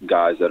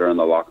 guys that are in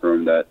the locker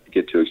room that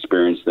get to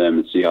experience them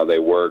and see how they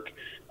work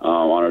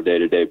on a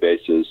day-to-day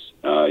basis.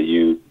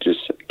 You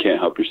just can't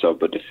help yourself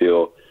but to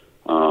feel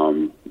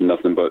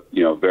nothing but,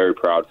 very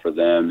proud for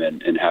them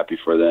and happy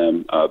for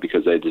them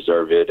because they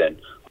deserve it. And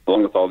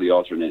along with all the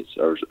alternates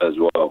as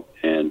well.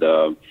 And,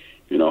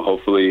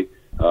 hopefully,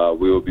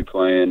 we will be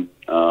playing,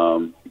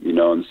 in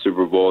the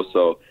Super Bowl,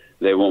 so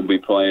they won't be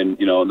playing,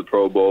 in the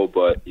Pro Bowl.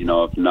 But,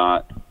 if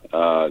not,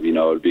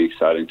 it'd be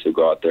exciting to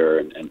go out there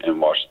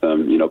and watch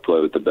them, play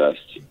with the best.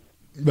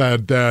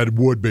 That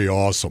would be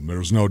awesome.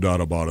 There's no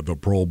doubt about it. The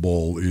Pro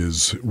Bowl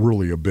is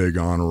really a big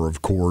honor,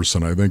 of course,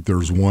 and I think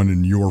there's one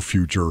in your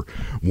future,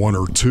 1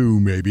 or 2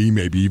 maybe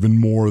even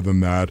more than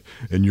that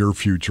in your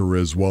future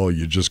as well.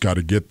 You just got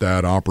to get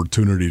that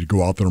opportunity to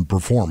go out there and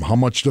perform. How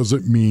much does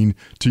it mean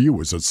to you?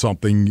 Is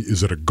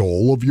it a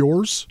goal of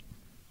yours?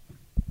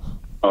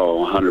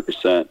 Oh,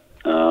 100%.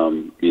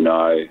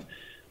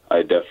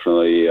 I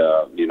definitely,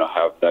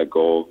 have that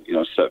goal,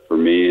 set for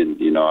me,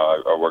 and,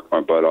 I work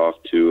my butt off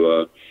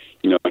to,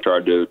 I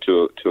tried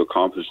to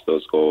accomplish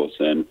those goals.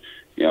 And,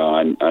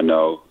 I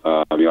know,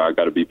 I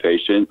got to be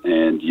patient,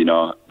 and,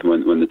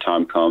 when the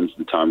time comes,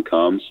 the time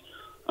comes.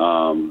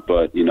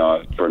 But,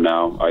 for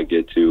now, I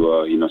get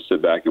to,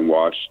 sit back and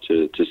watch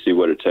to see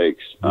what it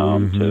takes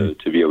to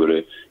be able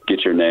to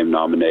get your name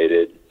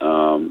nominated,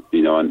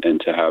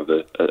 and to have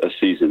a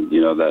season,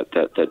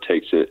 that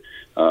takes it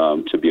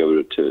to be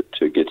able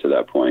to get to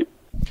that point.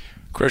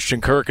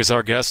 Christian Kirk is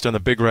our guest on the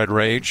Big Red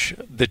Rage.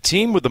 The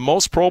team with the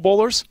most Pro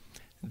Bowlers,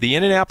 the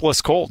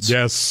Indianapolis Colts.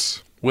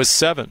 Yes. With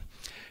 7.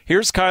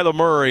 Here's Kyler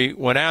Murray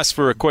when asked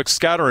for a quick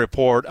scouting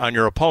report on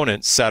your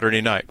opponent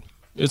Saturday night.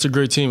 It's a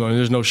great team. I mean,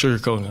 there's no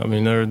sugarcoating. I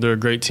mean, they're a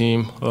great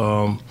team.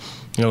 A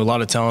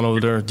lot of talent over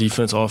there,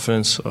 defense,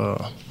 offense.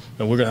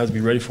 And we're gonna have to be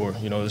ready for it.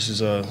 This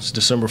is it's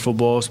December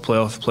football. It's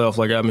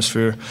playoff-like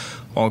atmosphere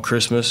on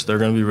Christmas. They're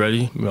gonna be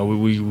ready.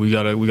 We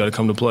gotta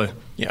come to play.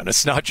 Yeah, and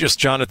it's not just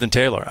Jonathan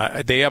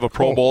Taylor. They have a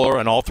Pro Bowler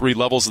on all 3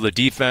 levels of the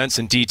defense,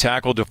 and D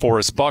tackle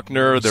DeForest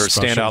Buckner, their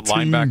standout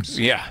linebacker.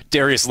 Yeah,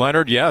 Darius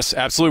Leonard. Yes,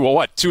 absolutely.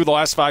 Well, 2 of the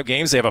last 5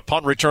 games they have a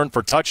punt return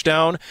for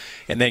touchdown,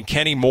 and then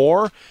Kenny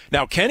Moore.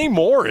 Now, Kenny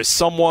Moore is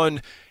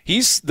someone.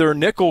 He's their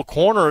nickel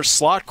corner,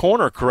 slot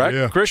corner, correct,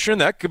 yeah. Christian?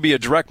 That could be a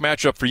direct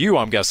matchup for you,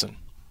 I'm guessing.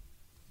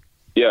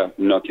 Yeah,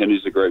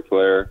 Kenny's a great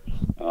player.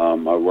 I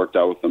worked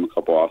out with him a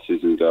couple off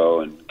seasons ago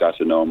and got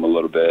to know him a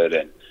little bit,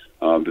 and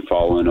been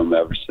following him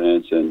ever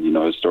since. And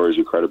his story's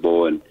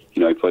incredible, and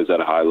he plays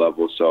at a high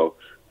level. So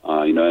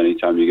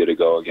anytime you get to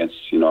go against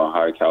a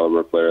high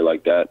caliber player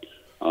like that,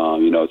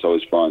 it's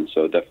always fun.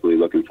 So definitely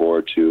looking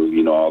forward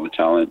to all the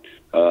talent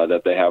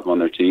that they have on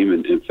their team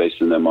and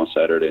facing them on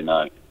Saturday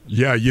night.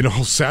 Yeah,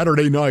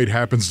 Saturday night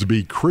happens to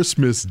be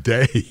Christmas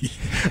Day.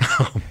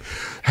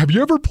 Have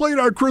you ever played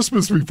on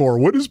Christmas before?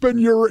 What has been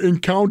your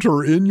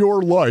encounter in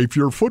your life,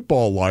 your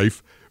football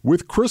life,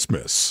 with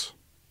Christmas?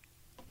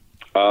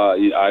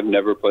 I've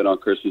never played on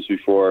Christmas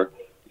before.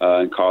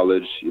 In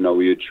college,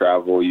 we would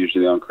travel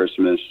usually on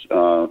Christmas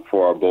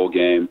for our bowl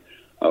game,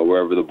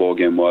 wherever the bowl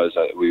game was.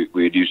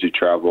 We'd usually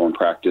travel and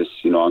practice,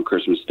 on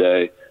Christmas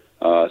Day.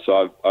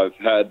 So I've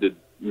had to,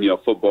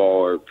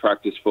 football or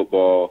practice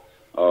football,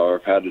 or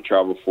I've had to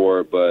travel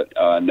for it, but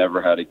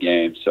never had a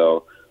game.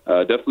 So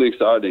definitely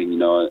exciting.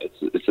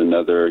 It's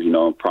another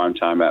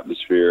primetime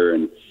atmosphere,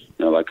 and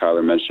like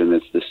Kyler mentioned,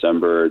 it's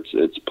December.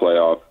 It's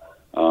playoff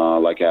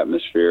like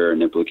atmosphere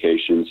and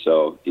implications.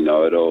 So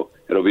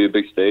it'll be a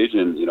big stage,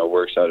 and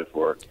we're excited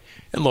for it.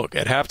 And look,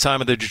 at halftime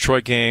of the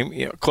Detroit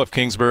game, Cliff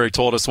Kingsbury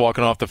told us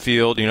walking off the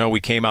field,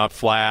 we came out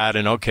flat,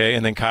 and okay.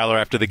 And then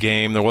Kyler after the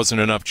game, there wasn't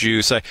enough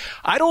juice.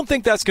 I don't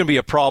think that's going to be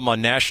a problem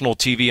on national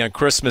TV on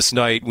Christmas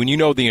night when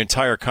the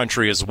entire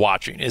country is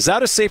watching. Is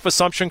that a safe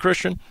assumption,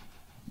 Christian?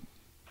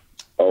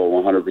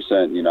 Oh,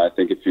 100%. You know, I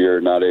think if you're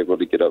not able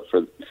to get up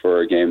for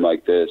a game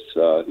like this,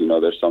 you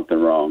know, there's something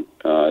wrong.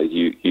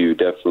 You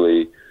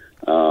definitely,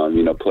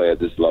 you know, play at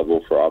this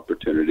level for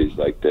opportunities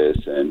like this,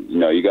 and you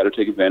know, you got to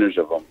take advantage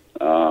of them.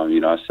 You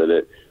know, I said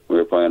it. We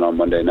were playing on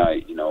Monday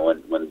night. You know,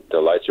 when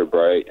the lights are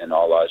bright and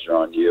all eyes are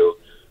on you,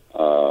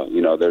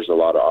 you know, there's a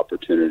lot of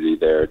opportunity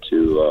there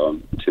to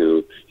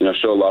you know,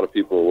 show a lot of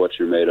people what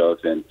you're made of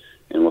and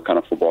what kind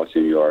of football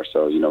team you are.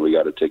 So, you know, we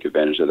got to take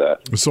advantage of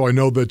that. So I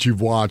know that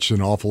you've watched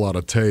an awful lot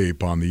of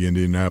tape on the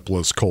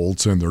Indianapolis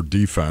Colts and their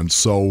defense.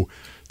 So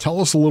tell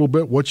us a little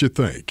bit what you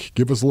think.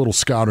 Give us a little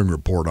scouting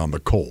report on the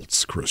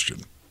Colts, Christian.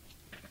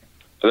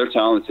 They're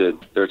talented.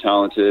 They're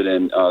talented,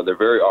 and they're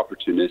very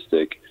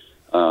opportunistic.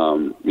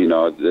 You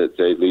know,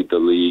 they lead the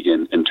league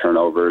in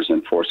turnovers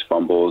and forced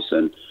fumbles,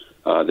 and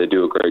they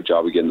do a great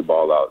job of getting the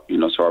ball out. You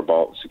know, so our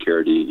ball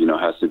security, you know,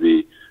 has to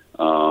be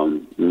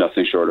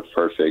nothing short of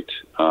perfect,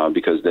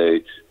 because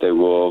they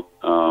will,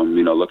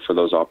 you know, look for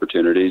those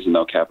opportunities and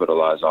they'll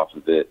capitalize off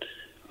of it,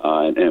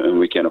 and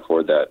we can't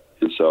afford that.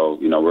 And so,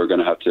 you know, we're going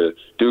to have to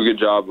do a good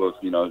job of,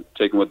 you know,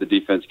 taking what the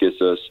defense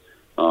gets us,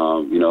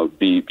 you know,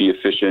 be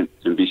efficient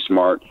and be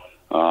smart,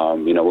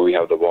 you know, when we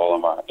have the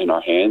ball in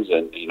our hands,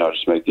 and, you know,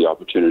 just make the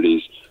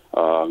opportunities,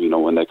 you know,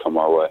 when they come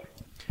our way.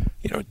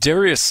 You know,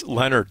 Darius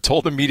Leonard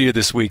told the media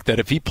this week that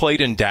if he played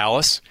in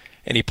Dallas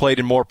and he played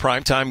in more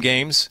primetime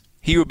games,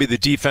 he would be the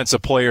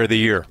defensive player of the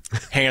year,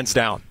 hands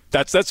down.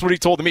 That's what he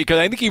told me, because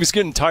I think he was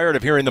getting tired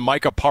of hearing the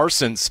Micah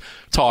Parsons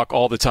talk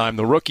all the time,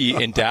 the rookie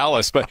in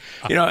Dallas. But,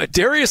 you know,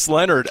 Darius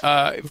Leonard,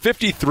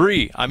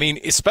 53, I mean,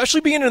 especially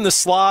being in the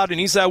slot, and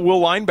he's that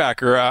will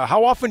linebacker,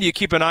 how often do you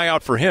keep an eye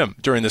out for him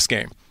during this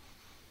game?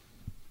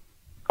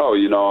 Oh,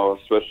 you know,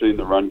 especially in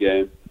the run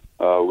game,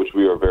 which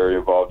we are very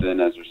involved in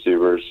as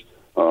receivers.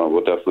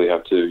 We'll definitely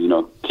have to, you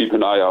know, keep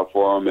an eye out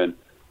for him. And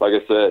like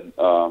I said,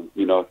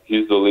 you know,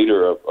 he's the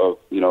leader of,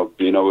 you know,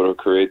 being able to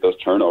create those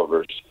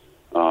turnovers.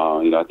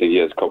 You know, I think he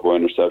has a couple of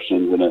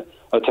interceptions and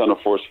a ton of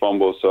forced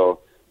fumbles. So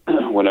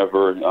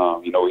whenever,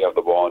 you know, we have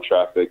the ball in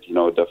traffic, you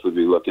know, we'll definitely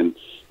be looking,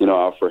 you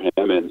know, out for him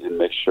and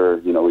make sure,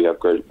 you know, we have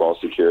great ball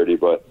security.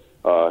 But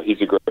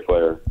he's a great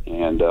player,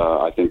 and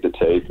I think the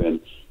tape and,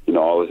 you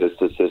know, all of his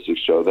statistics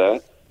show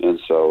that. And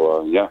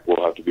so, yeah,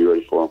 we'll have to be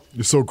ready for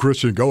him. So,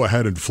 Christian, go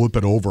ahead and flip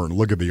it over and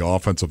look at the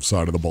offensive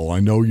side of the ball. I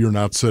know you're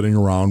not sitting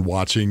around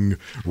watching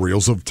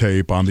reels of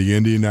tape on the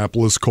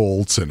Indianapolis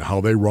Colts and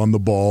how they run the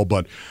ball,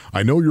 but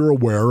I know you're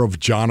aware of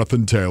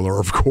Jonathan Taylor,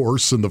 of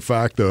course, and the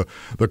fact that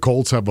the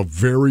Colts have a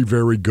very,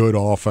 very good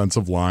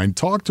offensive line.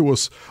 Talk to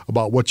us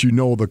about what you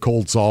know of the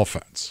Colts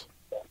offense.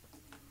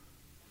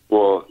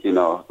 Well, you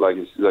know, like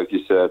you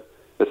said,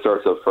 it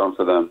starts up front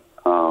for them.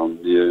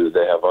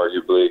 They have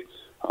arguably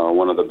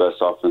one of the best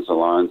offensive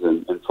lines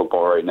in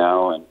football right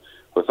now, and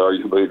with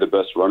arguably the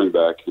best running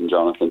back in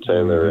Jonathan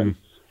Taylor. And,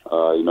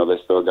 you know,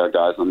 they still got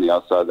guys on the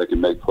outside that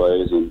can make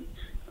plays, and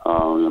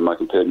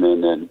Michael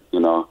Pittman and, you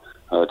know,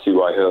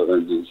 T.Y.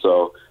 Hilton. And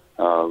so,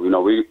 you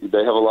know,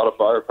 they have a lot of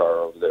firepower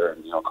over there.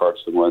 And, you know,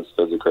 Carson Wentz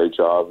does a great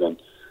job.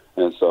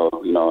 And so,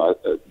 you know,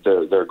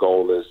 their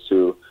goal is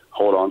to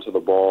hold on to the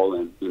ball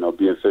and, you know,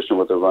 be efficient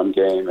with the run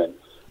game and,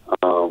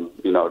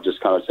 you know,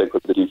 just kind of take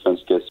what the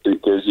defense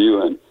gives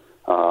you and,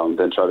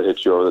 then try to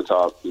hit you over the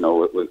top, you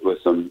know,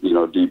 with some, you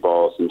know, deep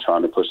balls and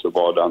trying to push the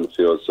ball down the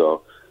field.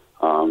 So,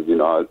 you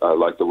know, I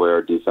like the way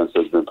our defense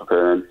has been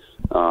preparing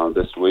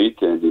this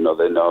week, and, you know,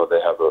 they know they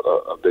have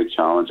a big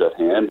challenge at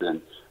hand,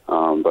 and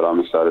but I'm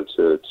excited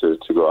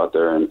to go out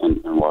there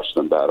and watch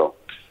them battle.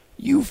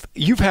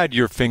 You've had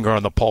your finger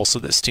on the pulse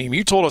of this team.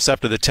 You told us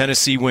after the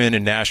Tennessee win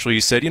in Nashville, you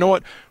said, you know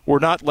what, we're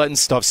not letting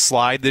stuff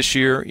slide this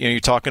year. You know, you're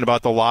talking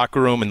about the locker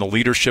room and the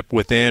leadership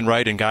within,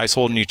 right, and guys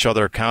holding each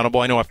other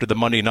accountable. I know after the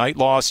Monday night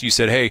loss, you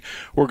said, hey,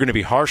 we're going to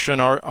be harsh on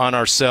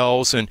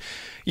ourselves. And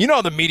you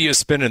know the media's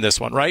spinning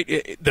this one,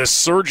 right? The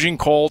surging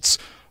Colts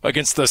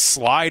against the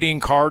sliding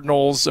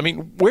Cardinals. I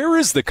mean, where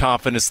is the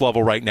confidence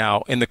level right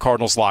now in the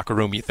Cardinals locker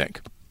room, you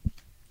think?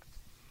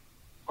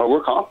 Well,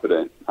 we're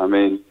confident. I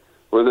mean,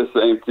 we're the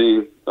same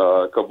team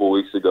a couple of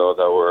weeks ago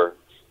that were,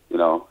 you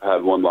know,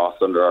 had one loss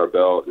under our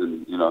belt,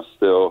 and, you know,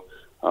 still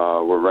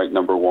we're ranked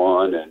number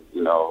one and,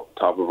 you know,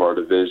 top of our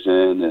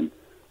division,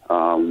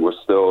 and we're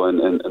still in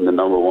the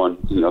number one,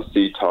 you know,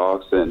 seed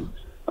talks. And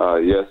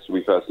yes,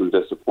 we've had some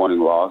disappointing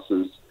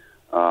losses,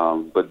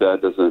 but that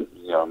doesn't,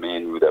 you know,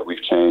 mean that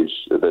we've changed.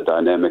 The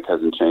dynamic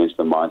hasn't changed,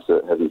 the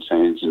mindset hasn't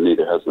changed, and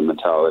neither has the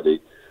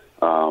mentality.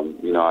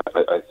 You know,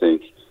 I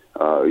think.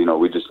 You know,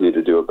 we just need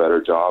to do a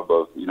better job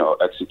of, you know,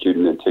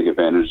 executing and take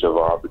advantage of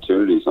our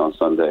opportunities on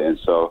Sunday. And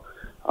so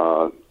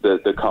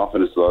the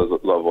confidence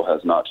level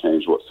has not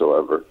changed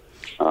whatsoever.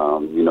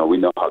 You know, we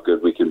know how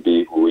good we can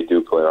be when we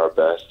do play our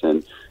best,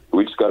 and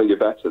we just got to get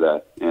back to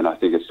that. And I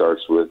think it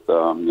starts with,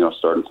 you know,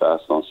 starting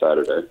fast on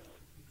Saturday.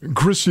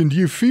 Christian, do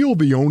you feel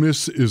the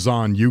onus is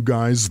on you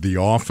guys,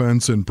 the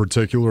offense in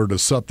particular, to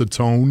set the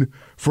tone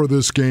for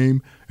this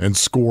game and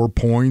score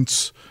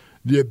points?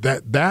 Yeah,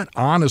 that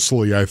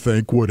honestly, I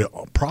think, would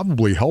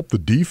probably help the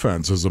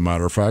defense, as a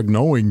matter of fact,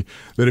 knowing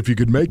that if you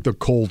could make the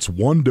Colts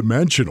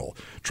one-dimensional,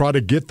 try to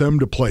get them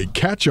to play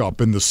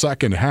catch-up in the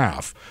second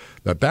half,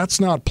 that's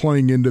not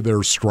playing into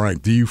their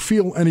strength. Do you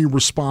feel any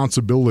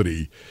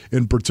responsibility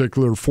in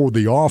particular for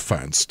the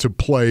offense to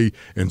play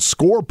and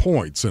score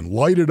points and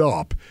light it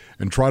up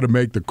and try to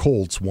make the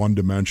Colts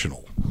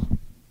one-dimensional?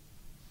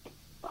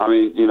 I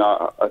mean,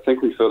 I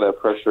think we feel that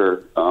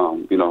pressure,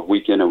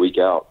 week in and week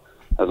out.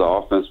 As an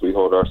offense, we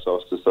hold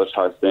ourselves to such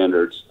high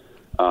standards.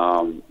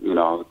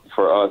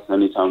 For us,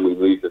 anytime we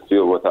leave the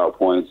field without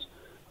points,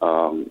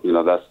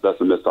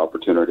 that's a missed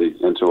opportunity.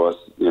 And to us,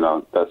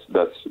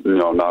 that's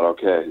not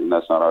okay, and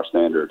that's not our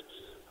standard.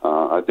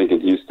 I think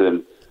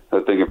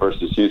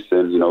versus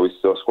Houston, we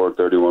still scored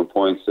 31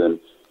 points, and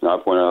I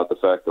pointed out the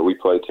fact that we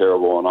played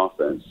terrible on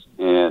offense,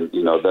 and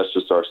that's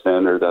just our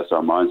standard, that's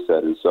our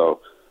mindset. And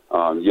so,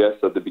 yes,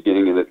 at the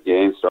beginning of the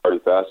game, starting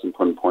fast and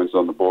putting points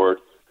on the board.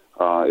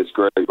 It's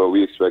great, but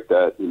we expect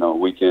that,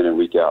 week in and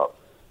week out.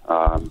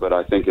 But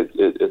I think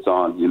it's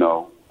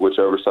on,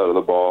 whichever side of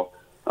the ball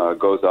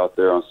goes out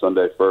there on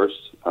Sunday first,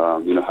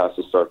 has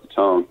to set the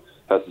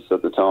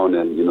tone,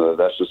 and,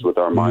 that's just with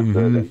our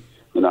mindset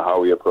and, how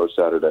we approach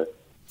Saturday.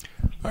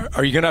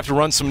 Are you going to have to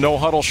run some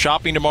no-huddle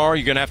shopping tomorrow? Are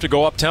you going to have to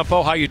go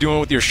up-tempo? How are you doing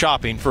with your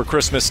shopping for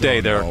Christmas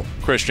Day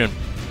Christian?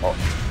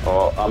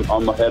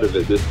 I'm ahead of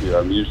it this year.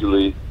 I'm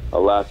usually a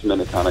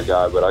last-minute kind of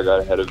guy, but I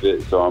got ahead of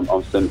it, so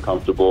I'm sitting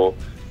comfortable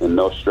and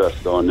no stress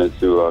going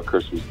into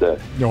Christmas Day.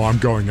 No, I'm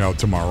going out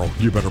tomorrow.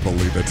 You better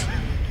believe it.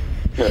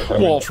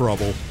 I'm in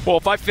trouble. Well,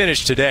 if I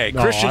finish today,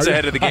 Christian's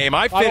ahead of the game.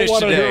 I finished today. I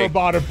don't want to hear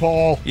about it,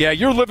 Paul. Yeah,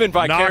 you're living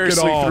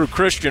vicariously through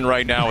Christian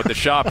right now with the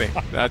shopping.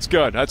 That's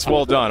good. That's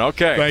well done.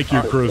 Okay. Thank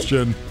you,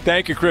 Christian.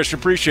 Thank you, Christian.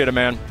 Appreciate it,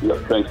 man. Yeah,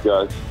 thanks,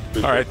 guys.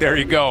 All right, there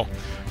you go.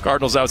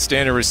 Cardinals'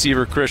 outstanding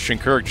receiver, Christian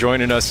Kirk,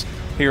 joining us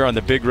here on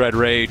the Big Red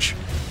Rage.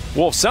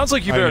 Wolf, sounds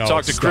like you better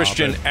talk to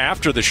Christian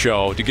after the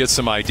show to get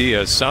some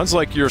ideas. Sounds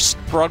like you're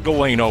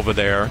struggling over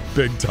there.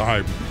 Big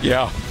time.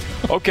 Yeah.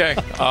 Okay.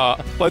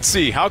 Let's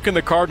see. How can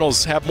the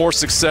Cardinals have more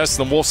success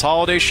than Wolf's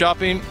holiday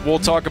shopping? We'll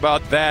talk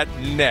about that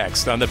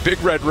next on the Big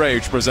Red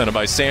Rage presented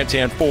by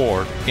Santan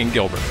Ford in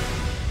Gilbert.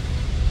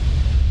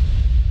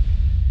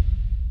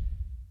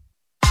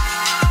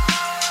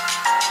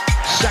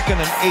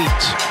 Second and 8.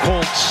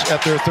 Colts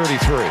at their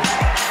 33.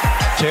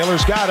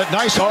 Taylor's got it.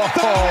 Nice. He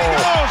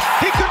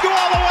could go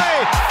all the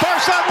way. Far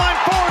sideline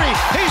 40.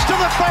 He's to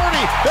the 30.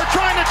 They're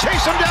trying to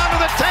chase him down to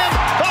the 10.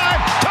 5.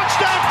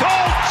 Touchdown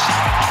Colts.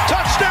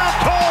 Touchdown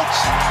Colts.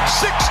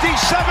 67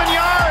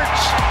 yards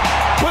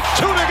with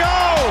 2 to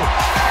go.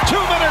 2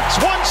 minutes,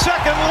 1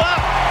 second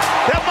left.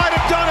 That might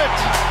have done it.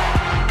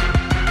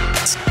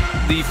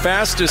 The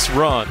fastest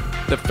run,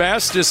 the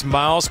fastest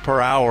miles per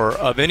hour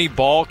of any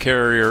ball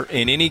carrier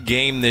in any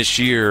game this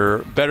year,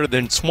 better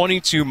than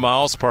 22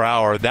 miles per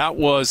hour. That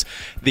was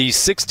the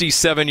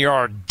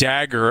 67-yard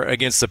dagger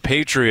against the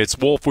Patriots.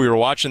 Wolf, we were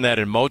watching that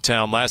in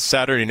Motown last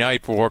Saturday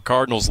night for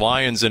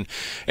Cardinals-Lions. And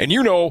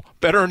you know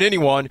better than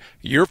anyone,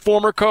 your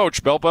former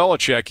coach, Bill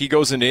Belichick, he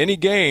goes into any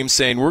game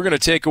saying, we're going to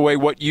take away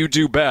what you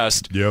do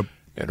best. Yep.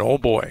 And oh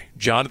boy,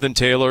 Jonathan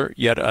Taylor,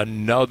 yet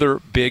another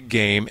big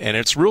game. And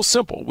it's real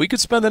simple. We could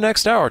spend the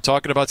next hour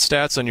talking about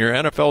stats on your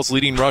NFL's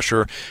leading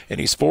rusher, and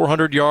he's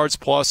 400 yards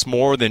plus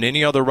more than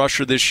any other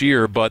rusher this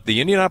year. But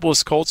the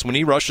Indianapolis Colts, when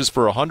he rushes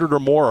for 100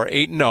 or more, are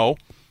 8-0.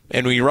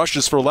 And when he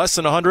rushes for less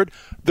than 100,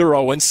 they're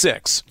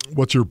 0-6.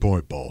 What's your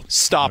point, Paul?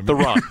 Stop the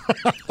run.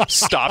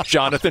 Stop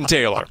Jonathan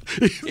Taylor.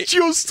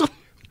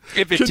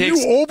 Can you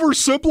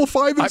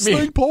oversimplify this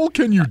thing, Paul?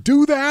 Can you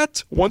do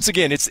that? Once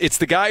again, it's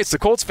the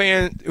Colts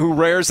fan who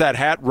wears that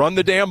hat, run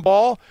the damn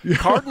ball.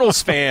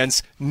 Cardinals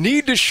fans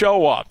need to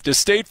show up to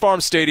State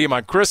Farm Stadium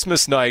on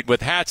Christmas night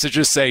with hats that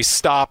just say,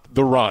 stop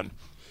the run.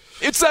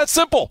 It's that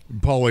simple.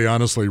 Paulie,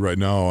 honestly, right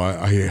now,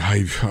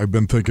 I've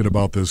been thinking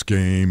about this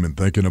game and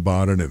thinking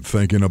about it,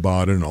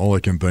 and all I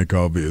can think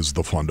of is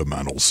the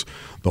fundamentals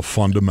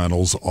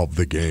of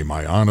the game.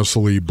 I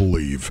honestly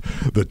believe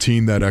the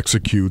team that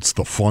executes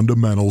the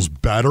fundamentals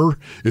better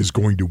is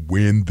going to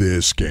win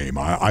this game.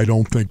 I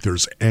don't think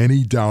there's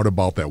any doubt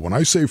about that. When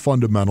I say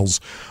fundamentals,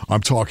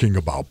 I'm talking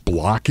about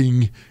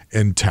blocking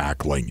and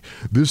tackling.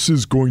 This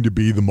is going to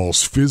be the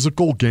most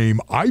physical game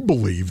I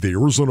believe the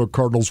Arizona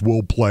Cardinals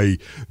will play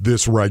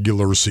this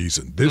regular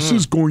season. This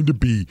is going to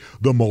be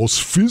the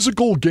most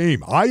physical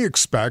game. I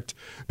expect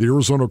the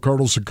Arizona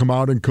Cardinals to come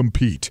out and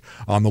compete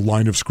on the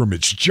line of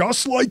scrimmage,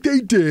 just like they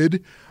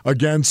did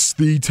against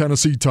the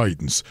Tennessee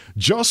Titans,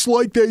 just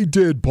like they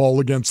did, Paul,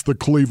 against the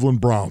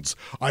Cleveland Browns.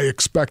 I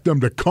expect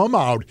them to come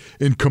out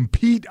and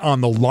compete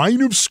on the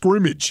line of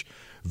scrimmage.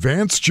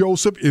 Vance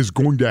Joseph is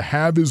going to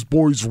have his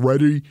boys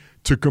ready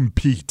to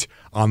compete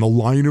on the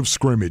line of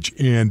scrimmage.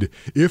 And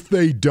if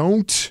they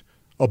don't,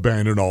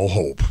 abandon all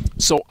hope.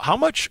 So how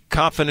much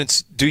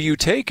confidence do you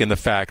take in the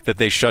fact that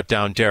they shut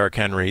down Derrick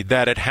Henry,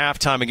 that at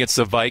halftime against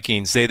the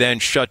Vikings, they then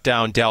shut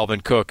down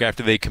Dalvin Cook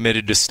after they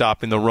committed to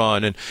stopping the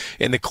run, and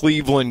in the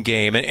Cleveland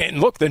game? And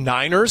look, the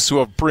Niners, who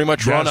have pretty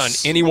much run on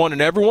anyone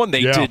and everyone,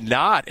 they did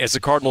not, as the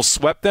Cardinals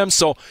swept them.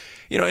 So,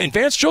 and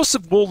Vance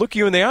Joseph will look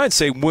you in the eye and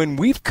say, when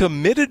we've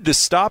committed to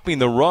stopping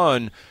the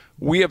run,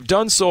 we have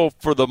done so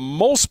for the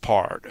most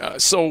part.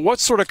 So what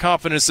sort of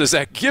confidence does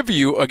that give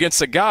you against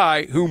a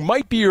guy who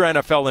might be your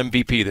NFL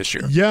MVP this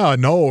year? Yeah,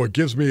 no, it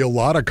gives me a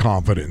lot of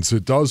confidence.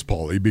 It does,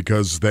 Paulie,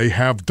 because they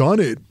have done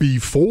it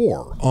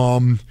before.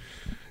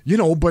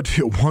 But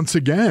once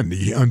again,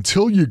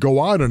 until you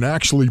go out and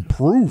actually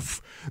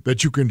prove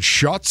that you can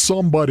shut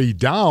somebody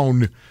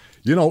down,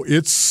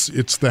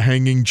 it's the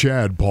hanging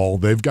Chad, Paul.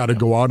 They've got to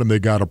go out and they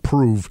got to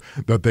prove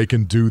that they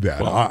can do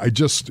that. Well,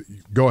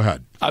 go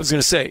ahead. I was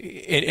going to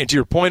say, and to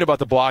your point about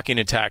the blocking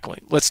and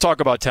tackling, let's talk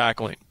about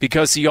tackling,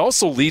 because he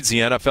also leads the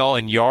NFL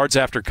in yards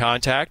after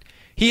contact.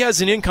 He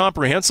has an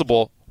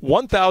incomprehensible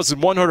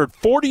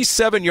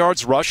 1,147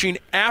 yards rushing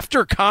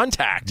after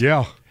contact.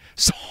 Yeah.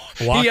 So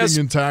blocking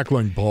and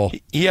tackling, Paul.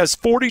 He has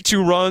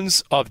 42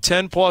 runs of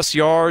 10-plus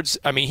yards.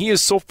 I mean, he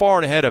is so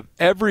far ahead of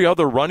every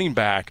other running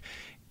back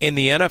in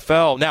the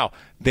NFL. Now,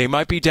 they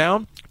might be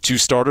down 2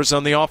 starters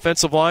on the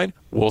offensive line.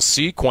 We'll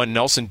see. Quentin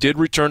Nelson did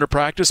return to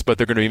practice, but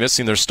they're going to be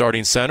missing their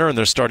starting center and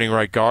their starting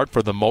right guard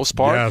for the most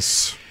part.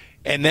 Yes.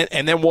 And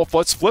then Wolf,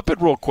 let's flip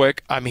it real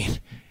quick. I mean,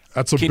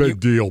 that's a big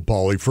deal,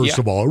 Paulie, first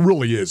of all. It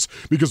really is.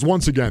 Because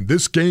once again,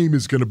 this game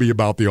is going to be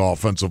about the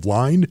offensive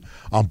line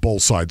on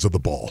both sides of the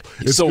ball.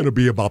 It's going to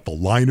be about the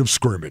line of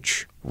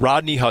scrimmage.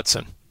 Rodney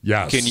Hudson.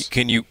 Yes.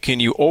 Can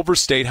you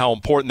overstate how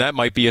important that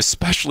might be,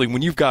 especially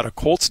when you've got a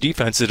Colts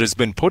defense that has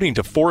been putting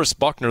DeForest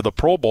Buckner, the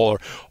Pro Bowler,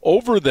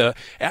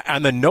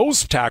 on the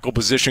nose tackle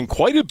position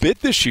quite a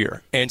bit this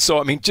year. And so,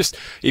 I mean, just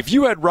if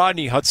you had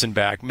Rodney Hudson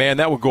back, man,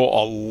 that would go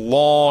a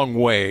long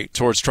way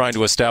towards trying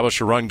to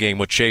establish a run game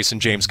with Chase and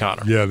James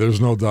Conner. Yeah,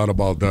 there's no doubt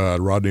about that.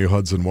 Rodney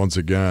Hudson, once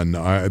again,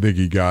 I think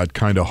he got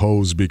kind of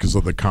hosed because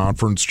of the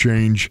conference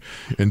change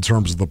in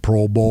terms of the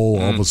Pro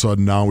Bowl. All of a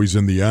sudden, now he's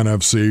in the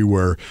NFC,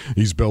 where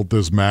he's built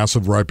this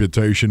massive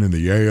reputation in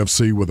the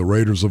AFC with the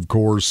Raiders, of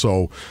course.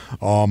 So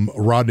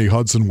Rodney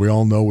Hudson, we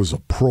all know, is a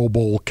Pro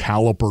Bowl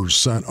caliber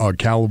center.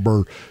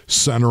 There's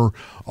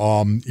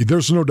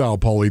no doubt,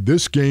 Paulie,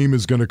 this game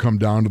is going to come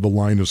down to the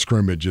line of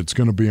scrimmage. It's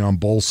going to be on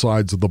both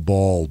sides of the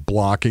ball,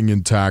 blocking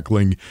and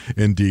tackling.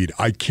 Indeed,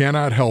 I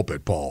cannot help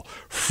it, Paul.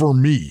 For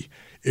me,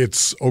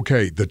 it's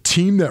okay. The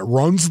team that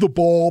runs the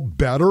ball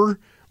better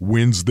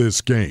wins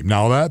this game.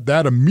 Now,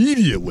 that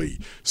immediately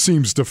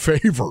seems to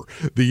favor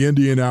the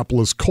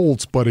Indianapolis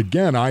Colts, but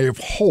again, I have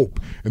hope.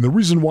 And the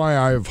reason why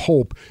I have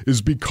hope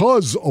is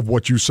because of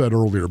what you said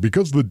earlier,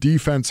 because the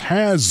defense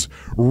has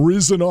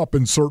risen up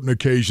in certain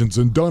occasions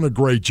and done a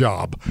great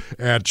job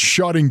at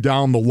shutting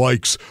down the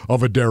likes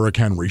of a Derrick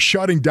Henry,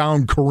 shutting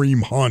down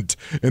Kareem Hunt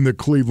in the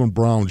Cleveland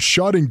Browns,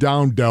 shutting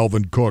down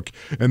Dalvin Cook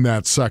in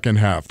that second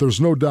half.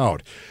 There's no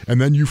doubt. And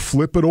then you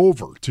flip it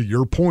over to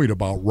your point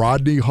about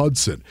Rodney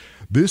Hudson.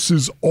 This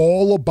is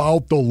all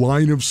about the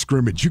line of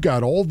scrimmage. You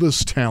got all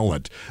this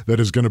talent that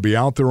is going to be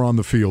out there on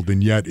the field,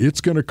 and yet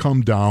it's going to come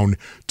down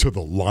to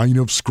the line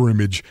of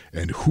scrimmage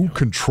and who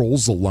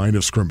controls the line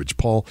of scrimmage.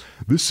 Paul,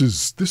 this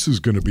is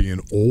going to be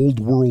an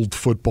old world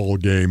football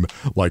game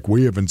like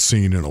we haven't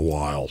seen in a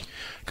while.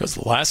 Because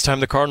the last time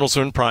the Cardinals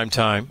were in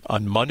primetime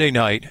on Monday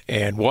night,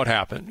 and what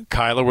happened?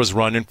 Kyler was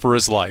running for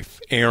his life.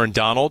 Aaron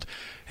Donald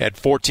had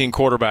 14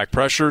 quarterback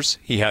pressures.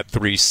 He had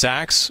 3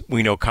 sacks.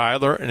 We know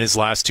Kyler in his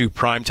last 2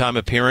 primetime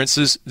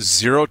appearances,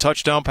 0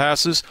 touchdown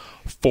passes,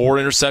 4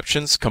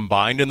 interceptions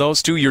combined in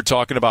those 2. You're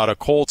talking about a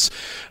Colts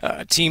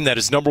team that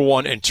is number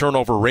 1 in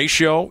turnover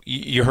ratio.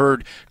 You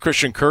heard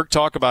Christian Kirk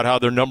talk about how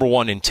they're number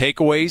 1 in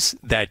takeaways.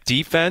 That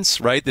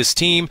defense, right? This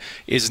team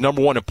is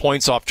number 1 in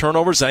points off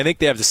turnovers. I think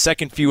they have the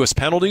second fewest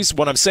penalties.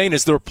 What I'm saying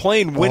is they're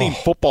playing winning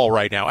football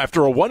right now.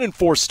 After a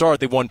 1-4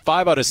 start, they won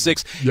 5 out of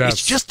 6. Yes.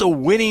 It's just a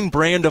winning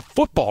brand of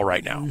football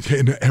right now.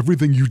 And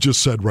everything you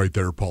just said right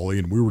there, Paulie,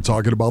 and we were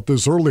talking about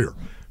this earlier,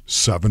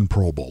 7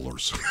 Pro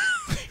Bowlers.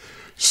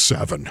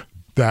 7.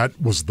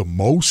 That was the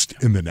most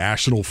in the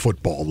National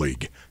Football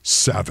League.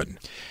 7.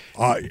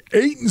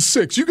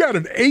 8-6. You got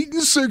an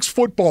 8-6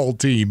 football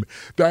team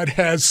that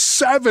has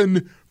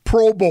 7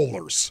 Pro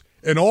Bowlers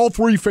in all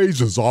 3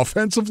 phases,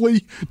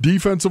 offensively,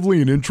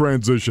 defensively, and in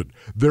transition.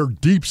 Their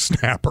deep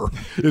snapper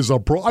is a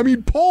pro. I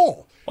mean,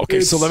 Paul.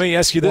 Okay, so let me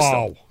ask you this,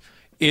 though.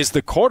 Is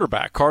the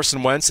quarterback,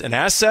 Carson Wentz, an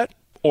asset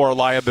or a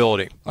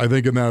liability? I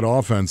think in that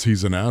offense,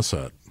 he's an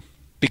asset.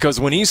 Because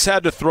when he's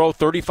had to throw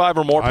 35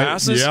 or more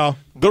passes,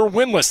 they're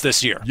winless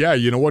this year. Yeah,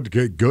 you know what?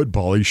 Good,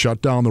 Paulie.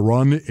 Shut down the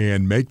run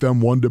and make them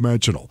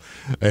one-dimensional.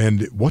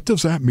 And what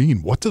does that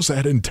mean? What does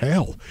that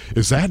entail?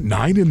 Is that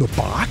 9 in the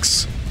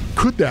box?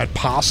 Could that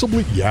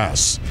possibly?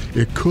 Yes,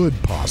 it could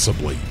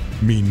possibly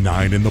mean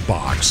 9 in the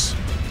box.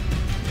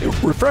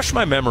 Refresh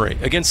my memory.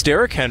 Against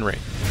Derrick Henry,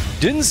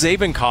 didn't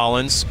Zaven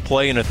Collins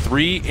play in a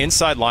 3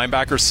 inside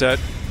linebacker set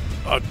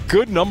a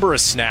good number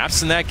of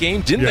snaps in that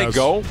game. Didn't they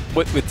go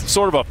with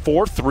sort of a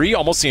 4-3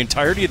 almost the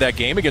entirety of that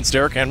game against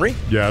Derrick Henry?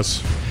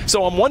 Yes.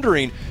 So I'm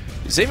wondering,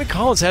 Zaven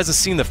Collins hasn't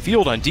seen the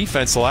field on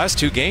defense the last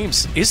 2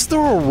 games. Is there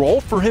a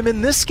role for him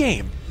in this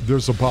game?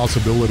 There's a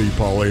possibility,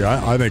 Paulie.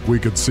 I think we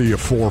could see a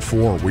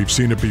 4-4. We've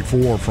seen it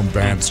before from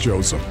Vance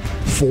Joseph.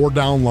 4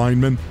 down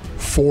linemen,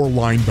 4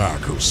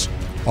 linebackers.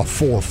 A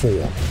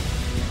 4-4.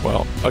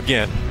 Well,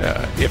 again,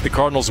 if the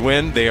Cardinals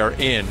win, they are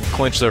in,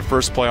 clinch their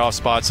first playoff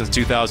spot since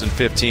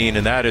 2015,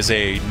 and that is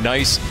a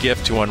nice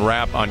gift to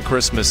unwrap on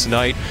Christmas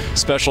night.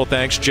 Special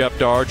thanks, Jeff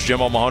Darge,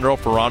 Jim O'Mahundro,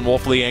 for Ron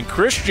Wolfley, and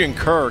Christian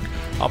Kirk.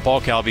 I'm Paul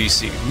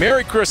Calvisi.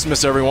 Merry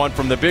Christmas, everyone,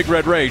 from the Big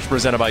Red Rage,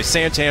 presented by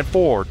Santan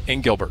Ford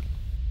in Gilbert.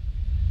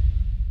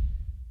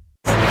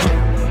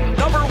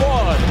 Number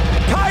 1,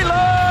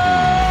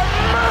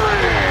 Kyler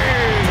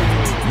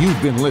Murray.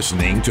 You've been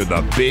listening to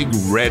the Big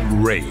Red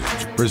Rage,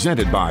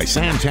 presented by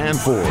Santan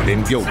Ford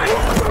in Gilbert.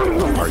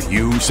 Are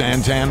you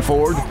Santan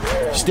Ford?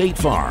 State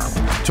Farm.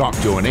 Talk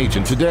to an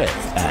agent today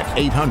at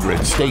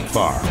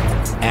 800-STATE-FARM.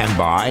 And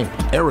by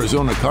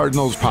Arizona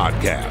Cardinals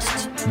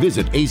Podcasts.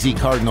 Visit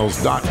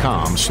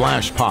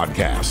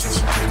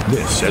azcardinals.com/podcasts.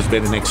 This has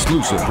been an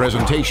exclusive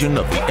presentation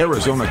of the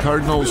Arizona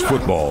Cardinals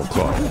Football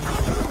Club.